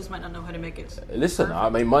script, you just might not know how to make it. Listen, perfect. I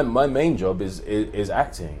mean, my main job is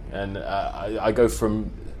acting, and I go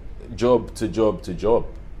from job to job to job,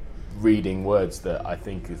 reading words that I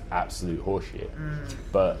think is absolute horseshit.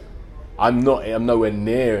 But I'm nowhere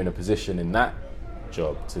near in a position in that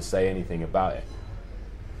job to say anything about it.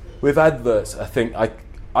 With adverts, I think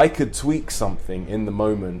I could tweak something in the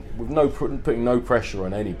moment with putting no pressure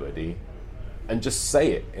on anybody, and just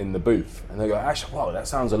say it in the booth, and they go, actually, wow, that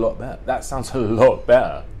sounds a lot better. That sounds a lot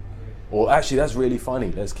better. Or actually, that's really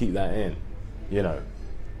funny. Let's keep that in, you know.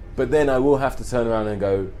 But then I will have to turn around and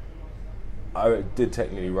go, I did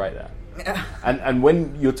technically write that. And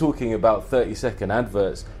when you're talking about 30-second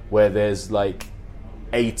adverts where there's like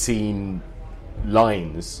 18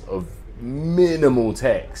 lines of minimal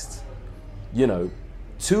text, you know,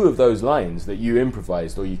 2 of those lines that you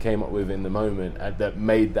improvised or you came up with in the moment that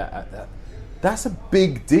made that's a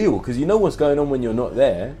big deal, because you know what's going on when you're not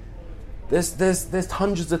there. There's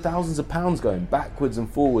hundreds of thousands of pounds going backwards and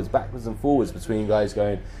forwards between guys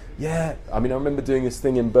going, yeah. I mean, I remember doing this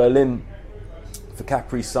thing in Berlin for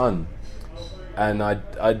Capri Sun, and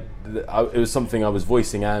it was something I was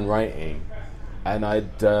voicing and writing, and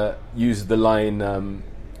I'd used the line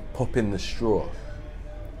 "pop in the straw,"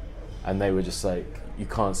 and they were just like, you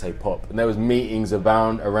can't say pop, and there was meetings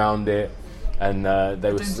around it, and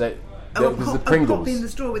they were saying it was the Pringles. Pop in the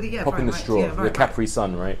straw with it, pop in the straw, the Capri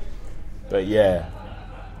Sun, right? But yeah,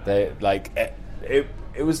 they like it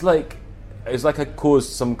was like I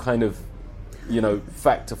caused some kind of, you know,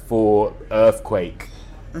 factor 4 earthquake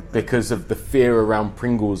because of the fear around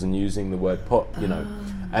Pringles and using the word pop, you know.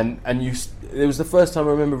 And it was the first time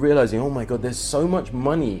I remember realizing, oh my God, there's so much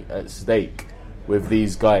money at stake with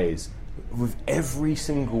these guys, with every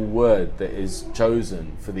single word that is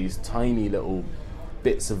chosen for these tiny little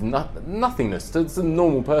bits of nothingness. To the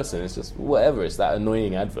normal person, it's just whatever, it's that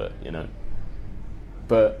annoying advert, you know.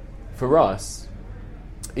 But for us,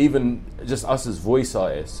 even just us as voice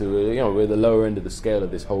artists, who are, you know, we're the lower end of the scale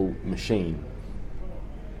of this whole machine,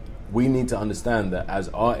 we need to understand that as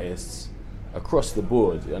artists across the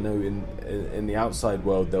board, I know in the outside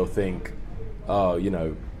world they'll think, oh, you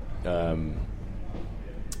know,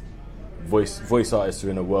 voice artists are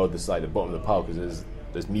in a world that's like the bottom of the pile, because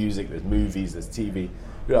there's music, there's movies, there's TV.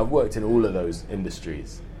 You know, I've worked in all of those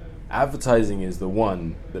industries. Advertising is the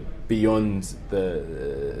one that, beyond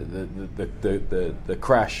the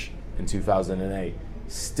crash in 2008,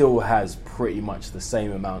 still has pretty much the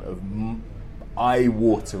same amount of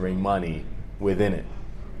eye-watering money within it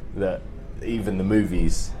that even the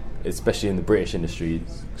movies, especially in the British industry,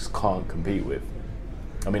 just can't compete with.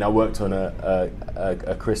 I mean, I worked on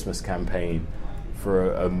a Christmas campaign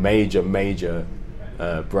for a major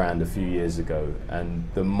brand a few years ago, and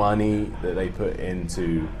the money that they put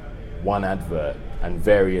into one advert and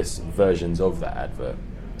various versions of that advert,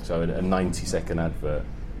 so a 90-second advert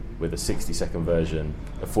with a 60-second version,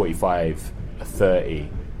 a 45, a 30,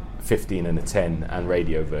 15 and a 10, and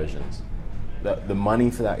radio versions. The money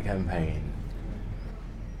for that campaign,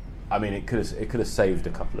 I mean, it could have saved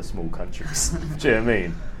a couple of small countries. Do you know what I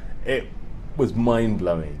mean? It was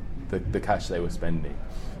mind-blowing, the cash they were spending.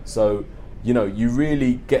 So, you know, you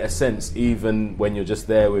really get a sense, even when you're just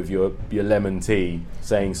there with your lemon tea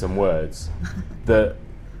saying some words, that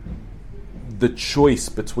the choice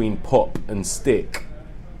between pop and stick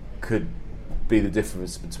could be the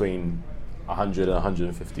difference between 100 and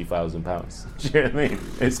 150,000 pounds. Do you know what I mean?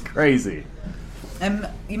 It's crazy.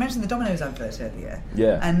 You mentioned the Domino's advert earlier.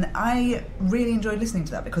 Yeah. And I really enjoyed listening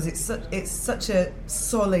to that because it's such a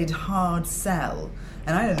solid, hard sell.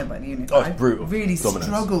 And I don't know about you, but it's brutal. I really Domino's.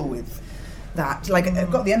 Struggle with that. Like,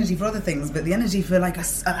 I've got the energy for other things, but the energy for like a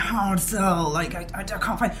hard sell, like I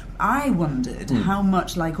can't find. I wondered how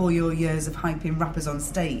much, like, all your years of hyping rappers on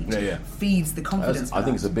stage feeds the confidence. I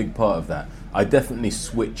think it's a big part of that. I definitely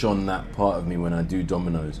switch on that part of me when I do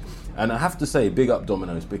Domino's, and I have to say, big up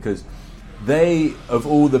Domino's, because they, of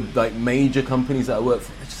all the like major companies that I work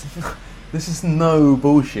for, this is no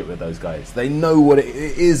bullshit with those guys. They know what it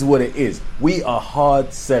is. What it is. We are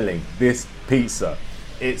hard selling this pizza.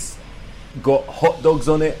 It's got hot dogs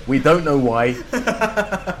on it. We don't know why.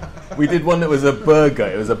 We did one that was a burger.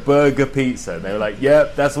 It was a burger pizza. They were like,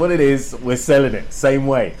 "Yep, that's what it is. We're selling it same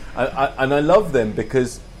way." And I love them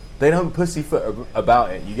because they don't pussyfoot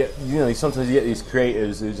about it. Sometimes you get these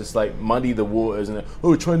creators who just like muddy the waters and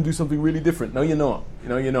try and do something really different. No, you're not.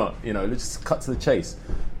 You're not. Let's just cut to the chase.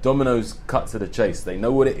 Domino's cut to the chase. They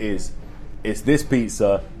know what it is. It's this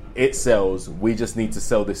pizza. It sells. We just need to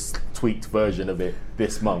sell this tweaked version of it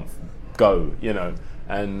this month. Go,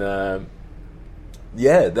 and I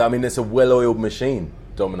mean, it's a well-oiled machine,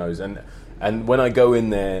 Domino's, and when I go in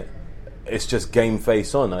there, it's just game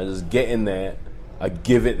face on. I just get in there, I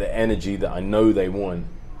give it the energy that I know they want,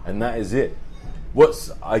 and that is it.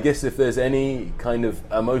 I guess if there's any kind of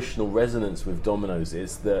emotional resonance with Domino's,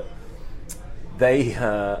 it's that they,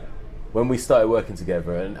 when we started working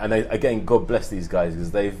together, and again, God bless these guys,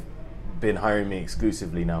 because they've been hiring me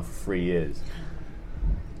exclusively now for 3 years.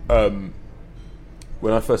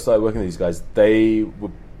 when I first started working with these guys, they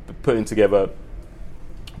were putting together,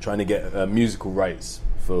 trying to get musical rights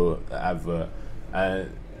for the advert.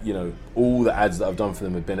 And, you know, all the ads that I've done for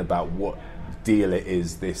them have been about what deal it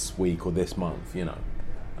is this week or this month, you know.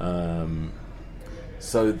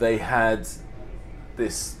 So they had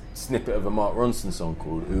this snippet of a Mark Ronson song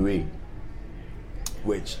called Ooh-Ee,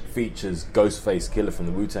 which features Ghostface Killah from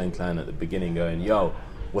the Wu-Tang Clan at the beginning going, yo,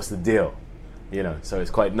 what's the deal? You know, so it's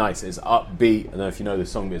quite nice. It's upbeat. I don't know if you know the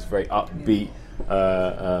song, but it's very upbeat,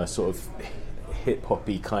 sort of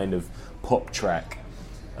hip-hoppy kind of pop track.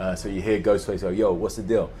 So you hear Ghostface go, yo, what's the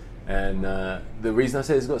deal? And the reason I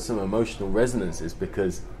say it's got some emotional resonance is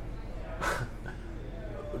because,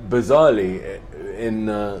 bizarrely,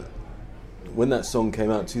 when that song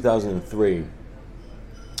came out, 2003,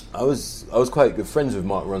 I was quite good friends with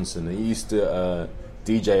Mark Ronson. He used to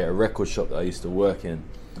DJ at a record shop that I used to work in,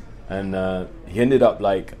 and he ended up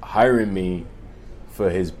like hiring me for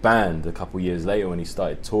his band a couple years later when he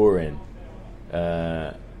started touring,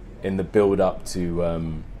 in the build up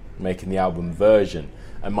to making the album Version.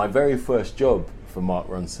 And my very first job for Mark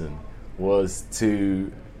Ronson was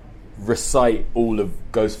to recite all of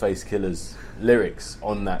Ghostface Killah's lyrics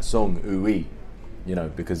on that song Ooh-Ee, you know,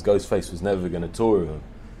 because Ghostface was never going to tour with him.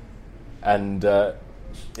 And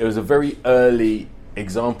it was a very early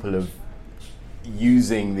example of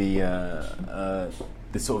using the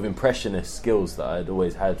sort of impressionist skills that I'd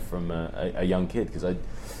always had from a young kid, because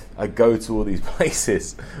I go to all these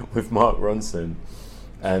places with Mark Ronson,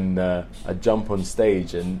 and I'd jump on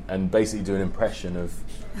stage and basically do an impression of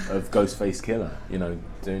Ghostface Killah, you know,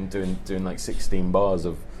 doing like 16 bars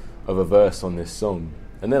of a verse on this song,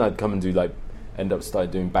 and then I'd come and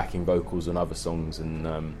start doing backing vocals on other songs,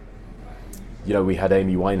 and you know, we had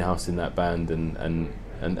Amy Winehouse in that band,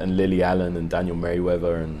 and Lily Allen and Daniel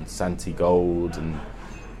Merriweather and Santi Gold and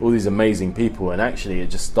all these amazing people, and actually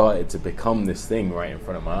it just started to become this thing right in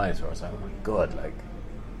front of my eyes where I was like, oh my god, like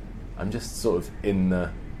I'm just sort of in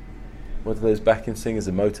the, what do those backing singers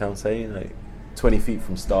in Motown say, like 20 feet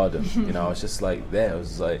from stardom. You know, I was just like there, I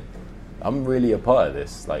was like, I'm really a part of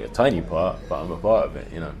this, like a tiny part, but I'm a part of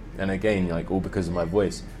it, you know. And again, like all because of my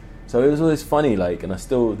voice. So it was always funny, like, and there's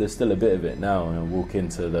still a bit of it now, and I walk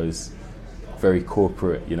into those very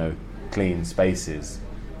corporate, you know, clean spaces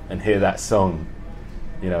and hear that song,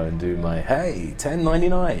 you know, and do my hey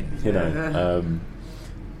 $10.99, you know.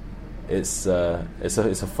 It's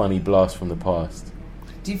a funny blast from the past.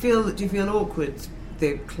 Do you feel awkward,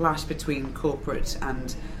 the clash between corporate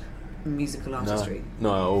and musical artistry?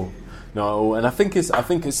 No, at all. And I think it's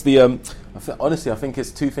the honestly, I think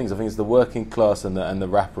it's two things. I think it's the working class and the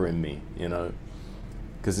rapper in me, you know,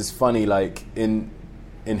 because it's funny, like in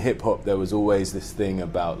hip hop there was always this thing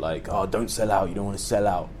about like, oh, don't sell out, you don't want to sell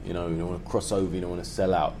out, you know, you don't want to cross over, you don't want to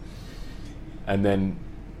sell out. And then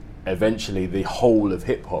eventually the whole of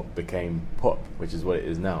hip hop became pop, which is what it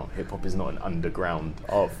is now. Hip hop is not an underground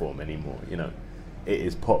art form anymore, you know. It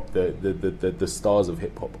is pop. The stars of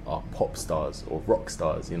hip hop are pop stars or rock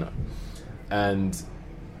stars, you know. And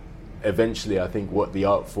eventually I think what the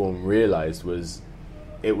art form realized was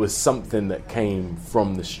it was something that came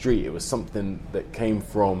from the street. It was something that came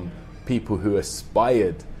from people who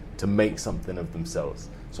aspired to make something of themselves.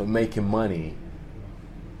 So making money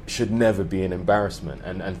should never be an embarrassment.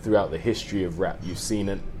 And throughout the history of rap, you've seen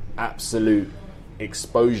an absolute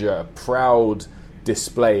exposure, a proud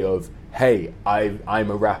display of, hey,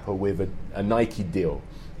 I'm a rapper with a Nike deal.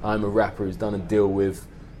 I'm a rapper who's done a deal with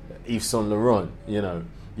Yves Saint Laurent, you know.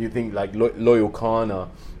 You think like Loyal Kana,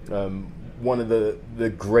 one of the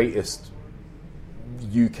greatest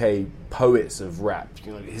UK poets of rap.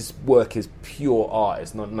 You know, his work is pure art.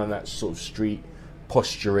 It's not none of that sort of street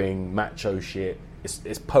posturing, macho shit.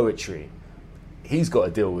 It's poetry. He's got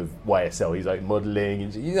a deal with YSL. He's like modelling,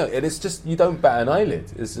 and you know, and it's just, you don't bat an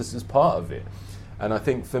eyelid. It's just as part of it. And I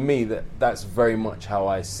think for me that's very much how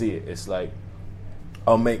I see it. It's like,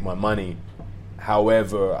 I'll make my money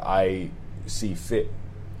however I see fit.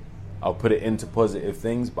 I'll put it into positive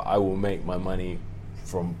things, but I will make my money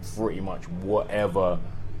from pretty much whatever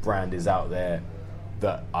brand is out there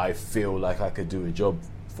that I feel like I could do a job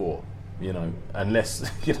for, you know,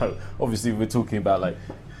 unless, you know, obviously we're talking about like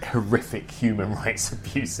horrific human rights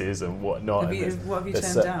abuses and whatnot. What have you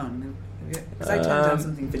turned down? Because I turned down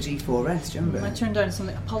something for G4S, do you remember? I turned down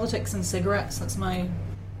something, politics and cigarettes, that's my...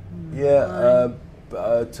 Yeah,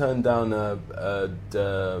 turned down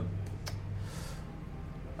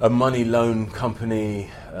a money loan company,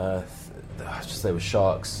 I just say with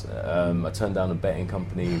sharks. I turned down a betting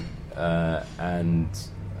company, and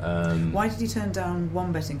Why did you turn down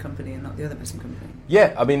one betting company and not the other betting company?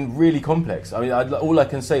 Yeah, I mean, really complex. I mean, all I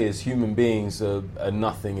can say is human beings are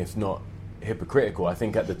nothing if not hypocritical. I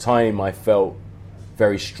think at the time I felt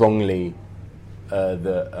very strongly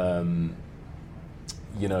that,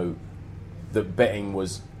 you know, that betting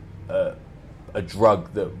was a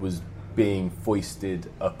drug that was being foisted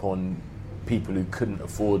upon people who couldn't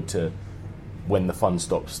afford to, when the fun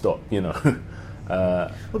stopped, you know.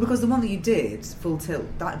 Well, because the one that you did, Full Tilt,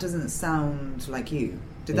 that doesn't sound like you.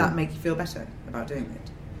 Did that make you feel better about doing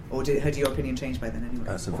it, or had your opinion changed by then anyway?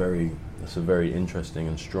 That's a very interesting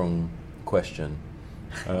and strong question.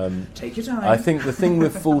 Take your time. I think the thing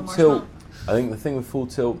with Full Tilt,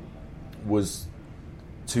 was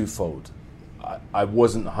twofold. I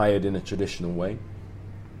wasn't hired in a traditional way,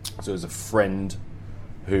 so it was a friend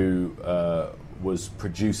who was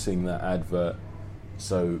producing that advert.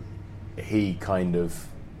 So he kind of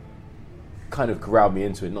corralled me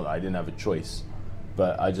into it. Not that I didn't have a choice,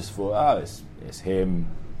 but I just thought, it's him,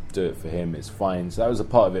 do it for him, it's fine. So that was a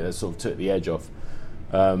part of it that sort of took the edge off.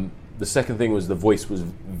 The second thing was the voice was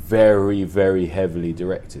very, very heavily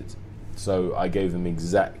directed. So I gave them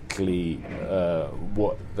exactly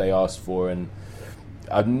what they asked for, and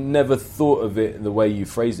I've never thought of it the way you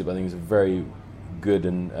phrased it, but I think it's a very good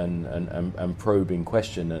and probing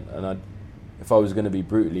question. And if I was going to be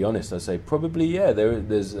brutally honest, I'd say probably, yeah,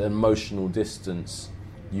 there's an emotional distance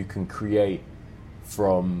you can create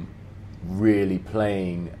from really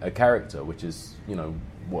playing a character, which is, you know,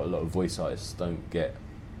 what a lot of voice artists don't get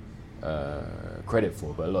credit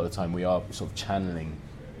for. But a lot of the time we are sort of channeling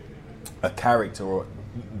a character or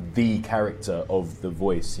the character of the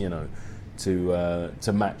voice, you know,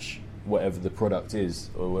 to match whatever the product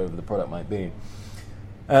is or whatever the product might be.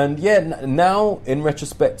 And yeah, now in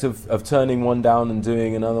retrospect of turning one down and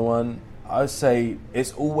doing another one, I would say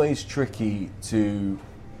it's always tricky to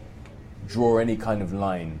draw any kind of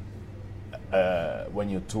line when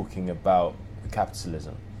you're talking about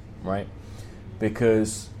capitalism, right?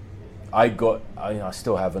 Because I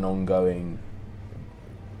still have an ongoing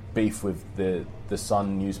beef with the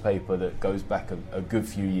Sun newspaper that goes back a good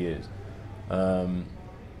few years. I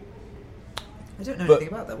don't know anything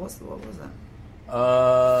about that. What was that?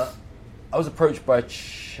 I was approached by a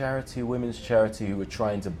women's charity, who were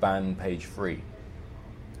trying to ban Page 3.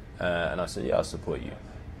 And I said, yeah, I'll support you.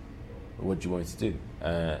 What do you want me to do?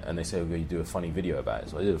 And they said, well, you do a funny video about it.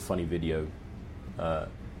 So I did a funny video.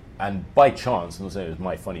 And by chance, I'm not saying it was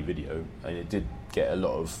my funny video, and it did get a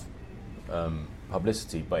lot of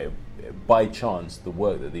publicity, but by chance, the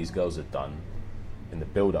work that these girls had done in the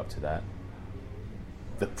build-up to that,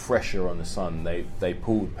 the pressure on the Sun, they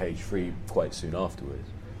pulled Page 3 quite soon afterwards,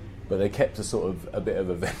 but they kept a bit of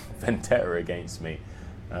a vendetta against me,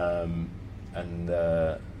 yeah,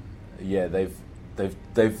 they've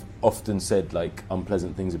often said like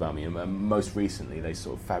unpleasant things about me, and most recently they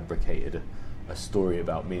sort of fabricated a story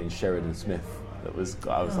about me and Sheridan Smith that was,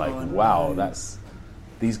 I was like, wow, that's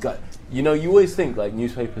these guys. You know, you always think like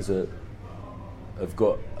newspapers have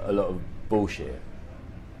got a lot of bullshit,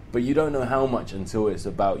 but you don't know how much until it's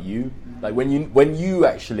about you. Like when you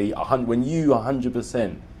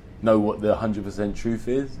 100% know what the 100% truth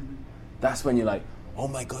is, that's when you're like, oh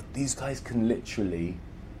my god, these guys can literally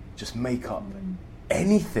just make up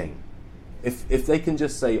anything. If they can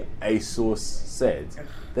just say a source said,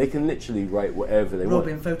 they can literally write whatever they want.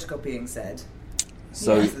 Robin photocopying said.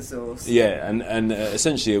 So the source. Yeah, and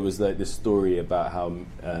essentially it was like this story about how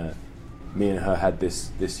me and her had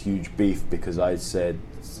this huge beef because I said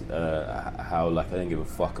how like I didn't give a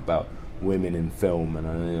fuck about women in film, and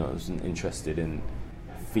I wasn't interested in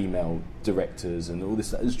female directors and all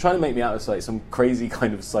this. It was trying to make me out as like some crazy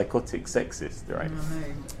kind of psychotic sexist, right?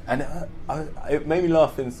 And it made me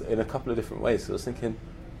laugh in a couple of different ways. So I was thinking,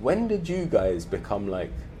 when did you guys become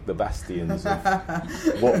like the bastions of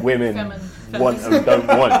what women want and don't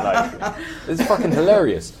want? Like, it's fucking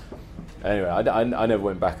hilarious. Anyway, I never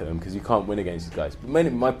went back at them because you can't win against these guys. But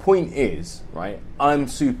my point is, right, I'm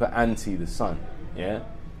super anti the Sun, yeah?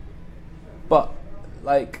 But,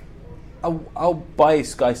 like, I'll buy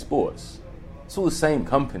Sky Sports. It's all the same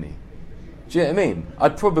company. Do you know what I mean?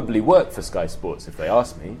 I'd probably work for Sky Sports if they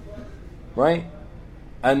asked me, right?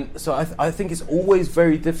 And so I think it's always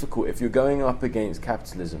very difficult if you're going up against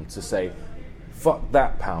capitalism to say, fuck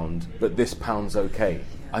that pound, but this pound's okay.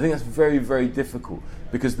 I think that's very, very difficult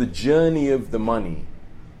because the journey of the money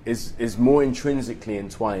is more intrinsically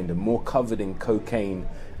entwined and more covered in cocaine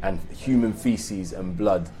and human feces and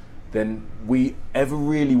blood than we ever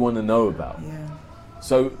really want to know about. Yeah.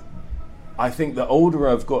 So I think the older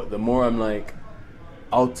I've got, the more I'm like,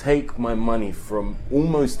 I'll take my money from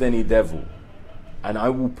almost any devil and I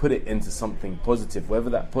will put it into something positive, whether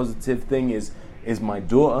that positive thing is my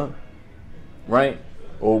daughter, right?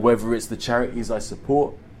 Or whether it's the charities I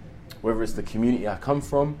support, whether it's the community I come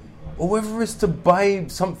from, or whether it's to buy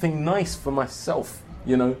something nice for myself,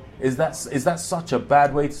 you know? Is that such a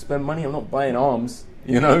bad way to spend money? I'm not buying arms,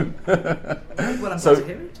 you know? Well, I'm glad to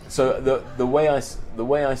hear it. So the way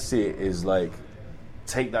I see it is like,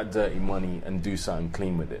 take that dirty money and do something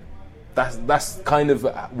clean with it. That's kind of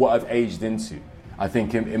what I've aged into. I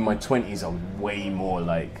think in my 20s I was way more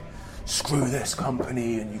like, screw this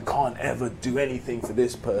company and you can't ever do anything for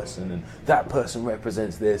this person and that person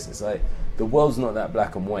represents this. It's like, the world's not that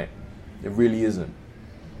black and white. It really isn't.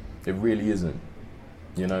 It really isn't,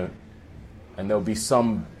 you know? And there'll be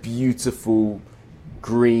some beautiful,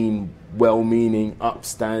 green, well-meaning,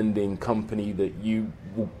 upstanding company that you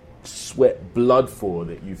will sweat blood for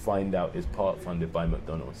that you find out is part funded by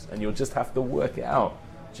McDonald's, and you'll just have to work it out.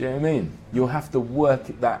 Do you know what I mean? You'll have to work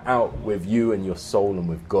that out with you and your soul and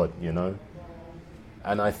with God, you know?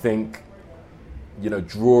 And I think, you know,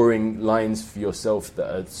 drawing lines for yourself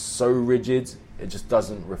that are so rigid, it just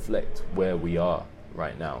doesn't reflect where we are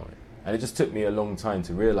right now. And it just took me a long time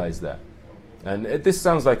to realize that. And this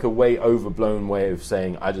sounds like a way overblown way of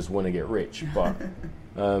saying I just want to get rich, but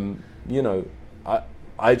you know,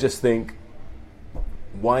 I just think,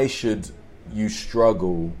 why should you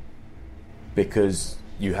struggle because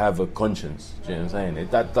you have a conscience? Do you know what I'm saying?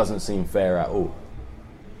 That doesn't seem fair at all.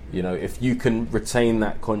 You know, if you can retain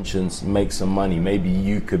that conscience, make some money, maybe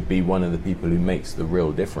you could be one of the people who makes the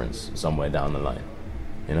real difference somewhere down the line.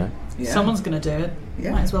 You know? Yeah. Someone's going to do it.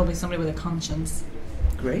 Yeah. Might as well be somebody with a conscience.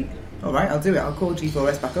 Great. All right, I'll do it. I'll call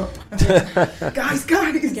G4S back up. guys!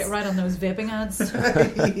 Get right on those vaping ads.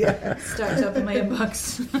 Yeah. Start up in my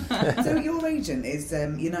inbox. So your agent is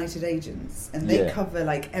United Agents, and they cover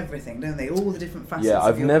like everything, don't they? All the different facets. Yeah,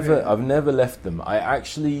 I've never left them. I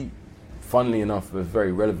actually, funnily enough, was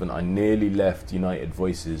very relevant. I nearly left United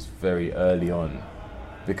Voices very early on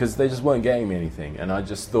because they just weren't getting me anything, and I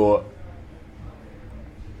just thought,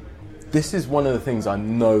 this is one of the things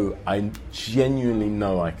I genuinely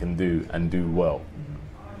know I can do and do well.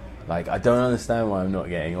 Mm-hmm. Like, I don't understand why I'm not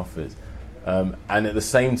getting offers. And at the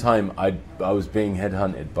same time, I was being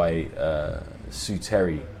headhunted by Sue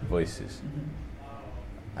Terry Voices.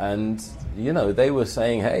 Mm-hmm. And, you know, they were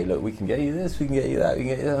saying, hey, look, we can get you this, we can get you that, we can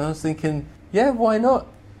get you that. And I was thinking, yeah, why not?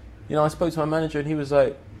 You know, I spoke to my manager and he was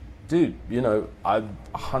like, dude, you know, I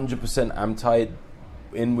 100% am tied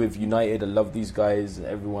in with United. I love these guys,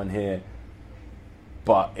 everyone here.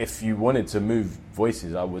 But if you wanted to move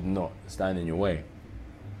Voices, I would not stand in your way.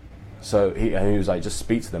 So he was like, just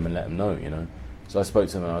speak to them and let them know, you know. So I spoke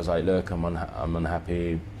to them and I was like, look, I'm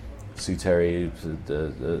unhappy. Sue Terry,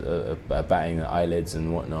 batting the eyelids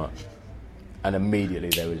and whatnot. And immediately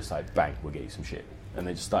they were just like, bang, we'll get you some shit. And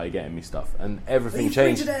they just started getting me stuff. And everything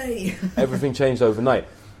changed. Everything changed overnight.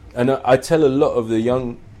 And I tell a lot of the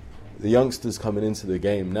youngsters coming into the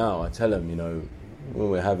game now, I tell them, you know, when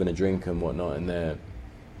we're having a drink and whatnot, and they're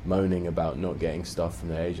moaning about not getting stuff from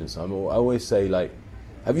their agents, I always say, like,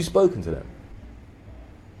 have you spoken to them?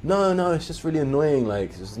 No, it's just really annoying,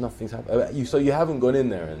 like, just nothing's happening. So you haven't gone in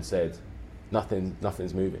there and said,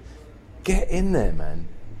 nothing's moving. Get in there, man.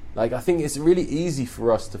 Like, I think it's really easy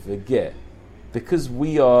for us to forget, because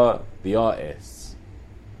we are the artists,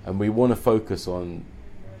 and we want to focus on,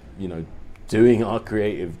 you know, doing our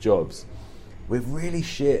creative jobs. We're really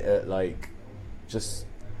shit at, like, just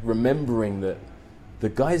remembering that the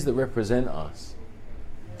guys that represent us,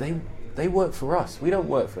 they work for us. We don't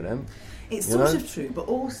work for them. It's sort of true, but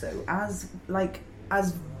also as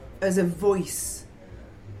a voice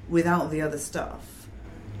without the other stuff,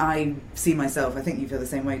 I see myself, I think you feel the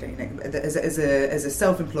same way, don't you, Nick? As a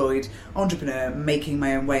self-employed entrepreneur making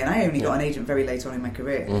my own way, and I only got an agent very late on in my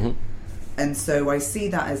career. Mm-hmm. And so I see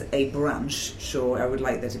that as a branch. Sure, I would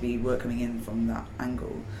like there to be work coming in from that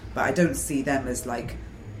angle, but I don't see them as like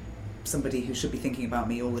somebody who should be thinking about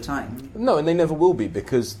me all the time. No, and they never will be,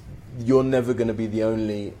 because you're never going to be the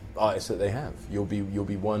only artist that they have. You'll be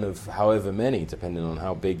one of however many, depending on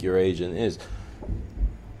how big your agent is.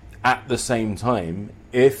 At the same time,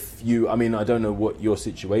 I don't know what your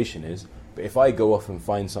situation is, but if I go off and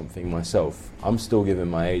find something myself, I'm still giving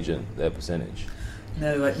my agent their percentage.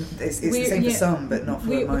 No, it's the same for some, but not for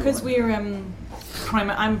my because one.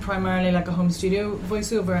 I'm primarily like a home studio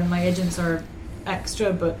voiceover, and my agents are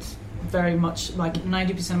extra, but very much like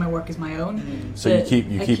 90% of my work is my own. So you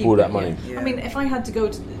keep all that money. I mean, if I had to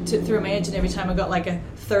go through my agent every time I got like a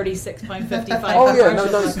 £36.55. Oh yeah,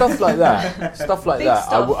 no, stuff like that. Stuff like Big that.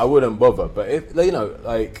 stuff. I wouldn't bother. But if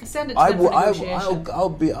like send it to them for negotiation.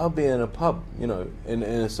 I'll be in a pub, in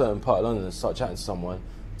a certain part of London and start chatting to someone.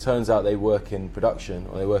 Turns out they work in production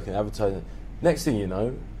or they work in advertising. Next thing you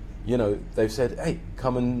know, they've said, hey,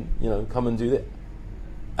 come and do it.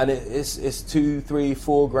 And it's 2, 3,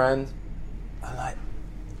 4 grand. And like,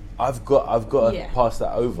 I've got to pass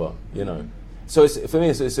that over, So for me,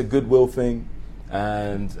 it's a goodwill thing,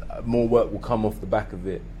 and more work will come off the back of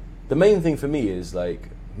it. The main thing for me is like,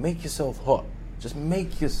 make yourself hot. Just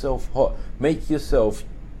make yourself hot. Make yourself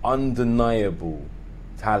undeniable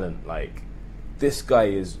talent. Like, this guy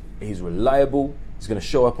he's reliable. He's going to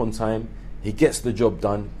show up on time. He gets the job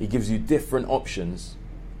done. He gives you different options,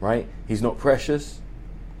 right? He's not precious.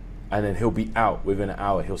 And then he'll be out within an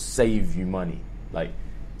hour. He'll save you money. Like,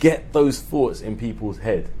 get those thoughts in people's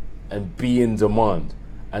head and be in demand.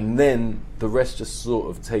 And then the rest just sort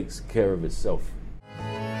of takes care of itself.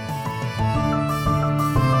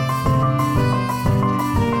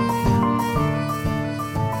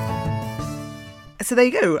 So there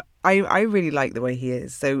you go. I really like the way he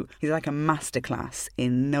is. So he's like a masterclass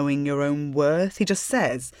in knowing your own worth. He just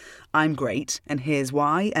says, I'm great and here's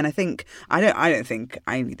why. And I don't think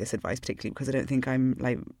I need this advice particularly because I don't think I'm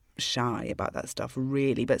like shy about that stuff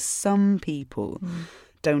really. But some people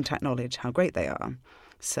don't acknowledge how great they are.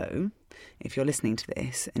 So if you're listening to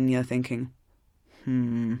this and you're thinking,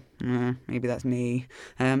 maybe that's me,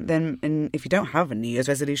 then and if you don't have a New Year's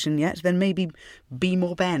resolution yet, then maybe be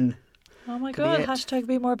more Ben. Oh my God, hashtag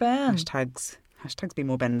be more Ben. Hashtags be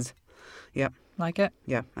more Bens. Yep. Like it?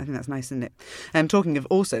 Yeah, I think that's nice, isn't it? Talking of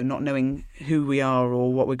also not knowing who we are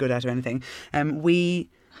or what we're good at or anything,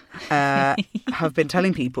 we have been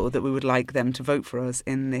telling people that we would like them to vote for us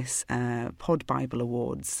in this Pod Bible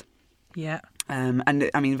Awards. Yeah. And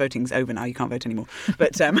I mean, voting's over now. You can't vote anymore.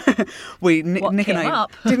 But Nick and I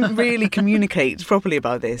didn't really communicate properly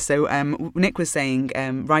about this. So Nick was saying,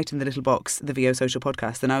 write in the little box the VO Social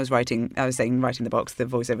podcast, and I was saying write in the box the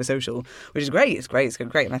voiceover social, which is great. It's great. It's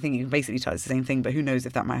great. And I think you basically charge the same thing. But who knows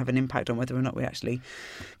if that might have an impact on whether or not we actually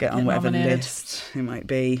get on whatever list it might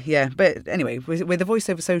be. Yeah. But anyway, with the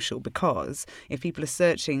voiceover social, because if people are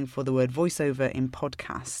searching for the word voiceover in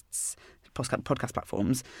podcast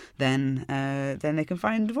platforms, then they can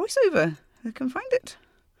find voiceover. They can find it.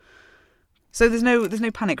 So there's no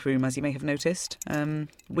panic room, as you may have noticed.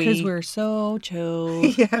 Because we're so chill.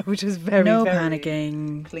 Yeah, which is very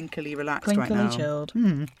panicking, clinkily relaxed right now. Chilled.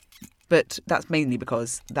 But that's mainly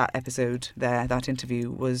because that episode there, that interview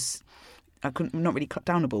was not really cut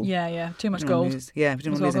downable. Yeah, too much gold. We didn't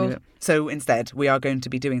want to lose any of it. So instead, we are going to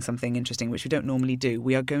be doing something interesting, which we don't normally do.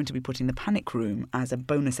 We are going to be putting the Panic Room as a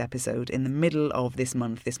bonus episode in the middle of this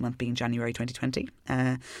month being January 2020.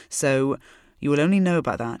 So you will only know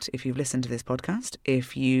about that if you've listened to this podcast,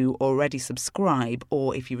 if you already subscribe,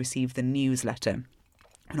 or if you receive the newsletter.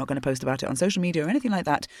 I'm not going to post about it on social media or anything like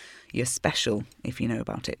that. You're special if you know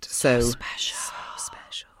about it. So special.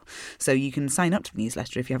 So you can sign up to the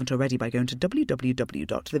newsletter if you haven't already by going to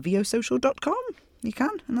www.thevosocial.com. You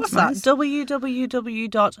can, and that's nice. That?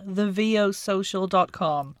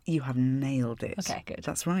 www.thevosocial.com. You have nailed it. Okay, good.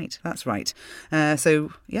 That's right.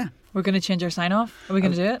 So, yeah. We're going to change our sign-off? Are we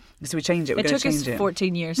going to do it? So we change it. It took us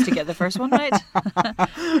 14 years to get the first one right.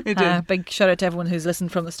 It did. Big shout out to everyone who's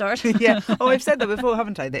listened from the start. Yeah. Oh, I've said that before,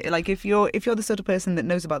 haven't I? That, like, if you're the sort of person that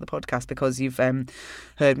knows about the podcast because you've heard,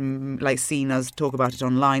 like, seen us talk about it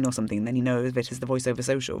online or something, then you know of it as the Voiceover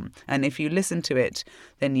Social. And if you listen to it,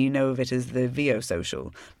 then you know of it as the VO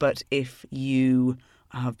Social. But if you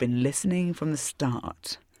have been listening from the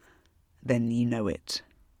start, then you know it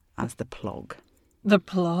as the Plog. The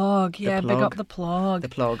Plog, yeah, big up the Plog. The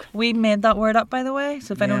Plog. We made that word up, by the way,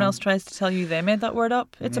 so if anyone else tries to tell you they made that word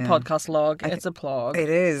up, it's a podcast log, it's a plog. It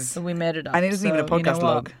is. So we made it up. And it isn't even a podcast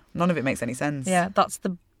log. None of it makes any sense. Yeah, that's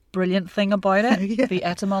the brilliant thing about it. Yeah. The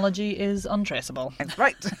etymology is untraceable. That's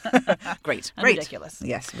right. Great. And ridiculous.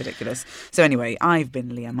 Yes, ridiculous. So anyway, I've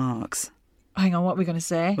been Leah Marks. Hang on, what are we going to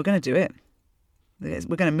say? We're going to do it.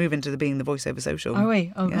 We're going to move into being the Voiceover Social. Are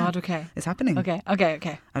we? Oh, yeah. God, okay. It's happening. Okay,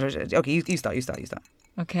 you start.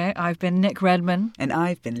 Okay, I've been Nick Redman. And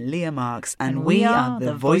I've been Leah Marks. And we are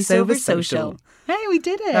the Voiceover Social. Hey, we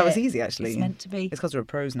did it. That was easy, actually. It's meant to be. It's because we're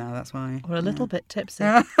pros now, that's why. We're a little bit tipsy.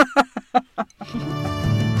 Together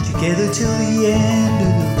till the end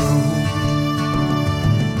of the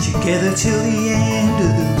road. Together till the end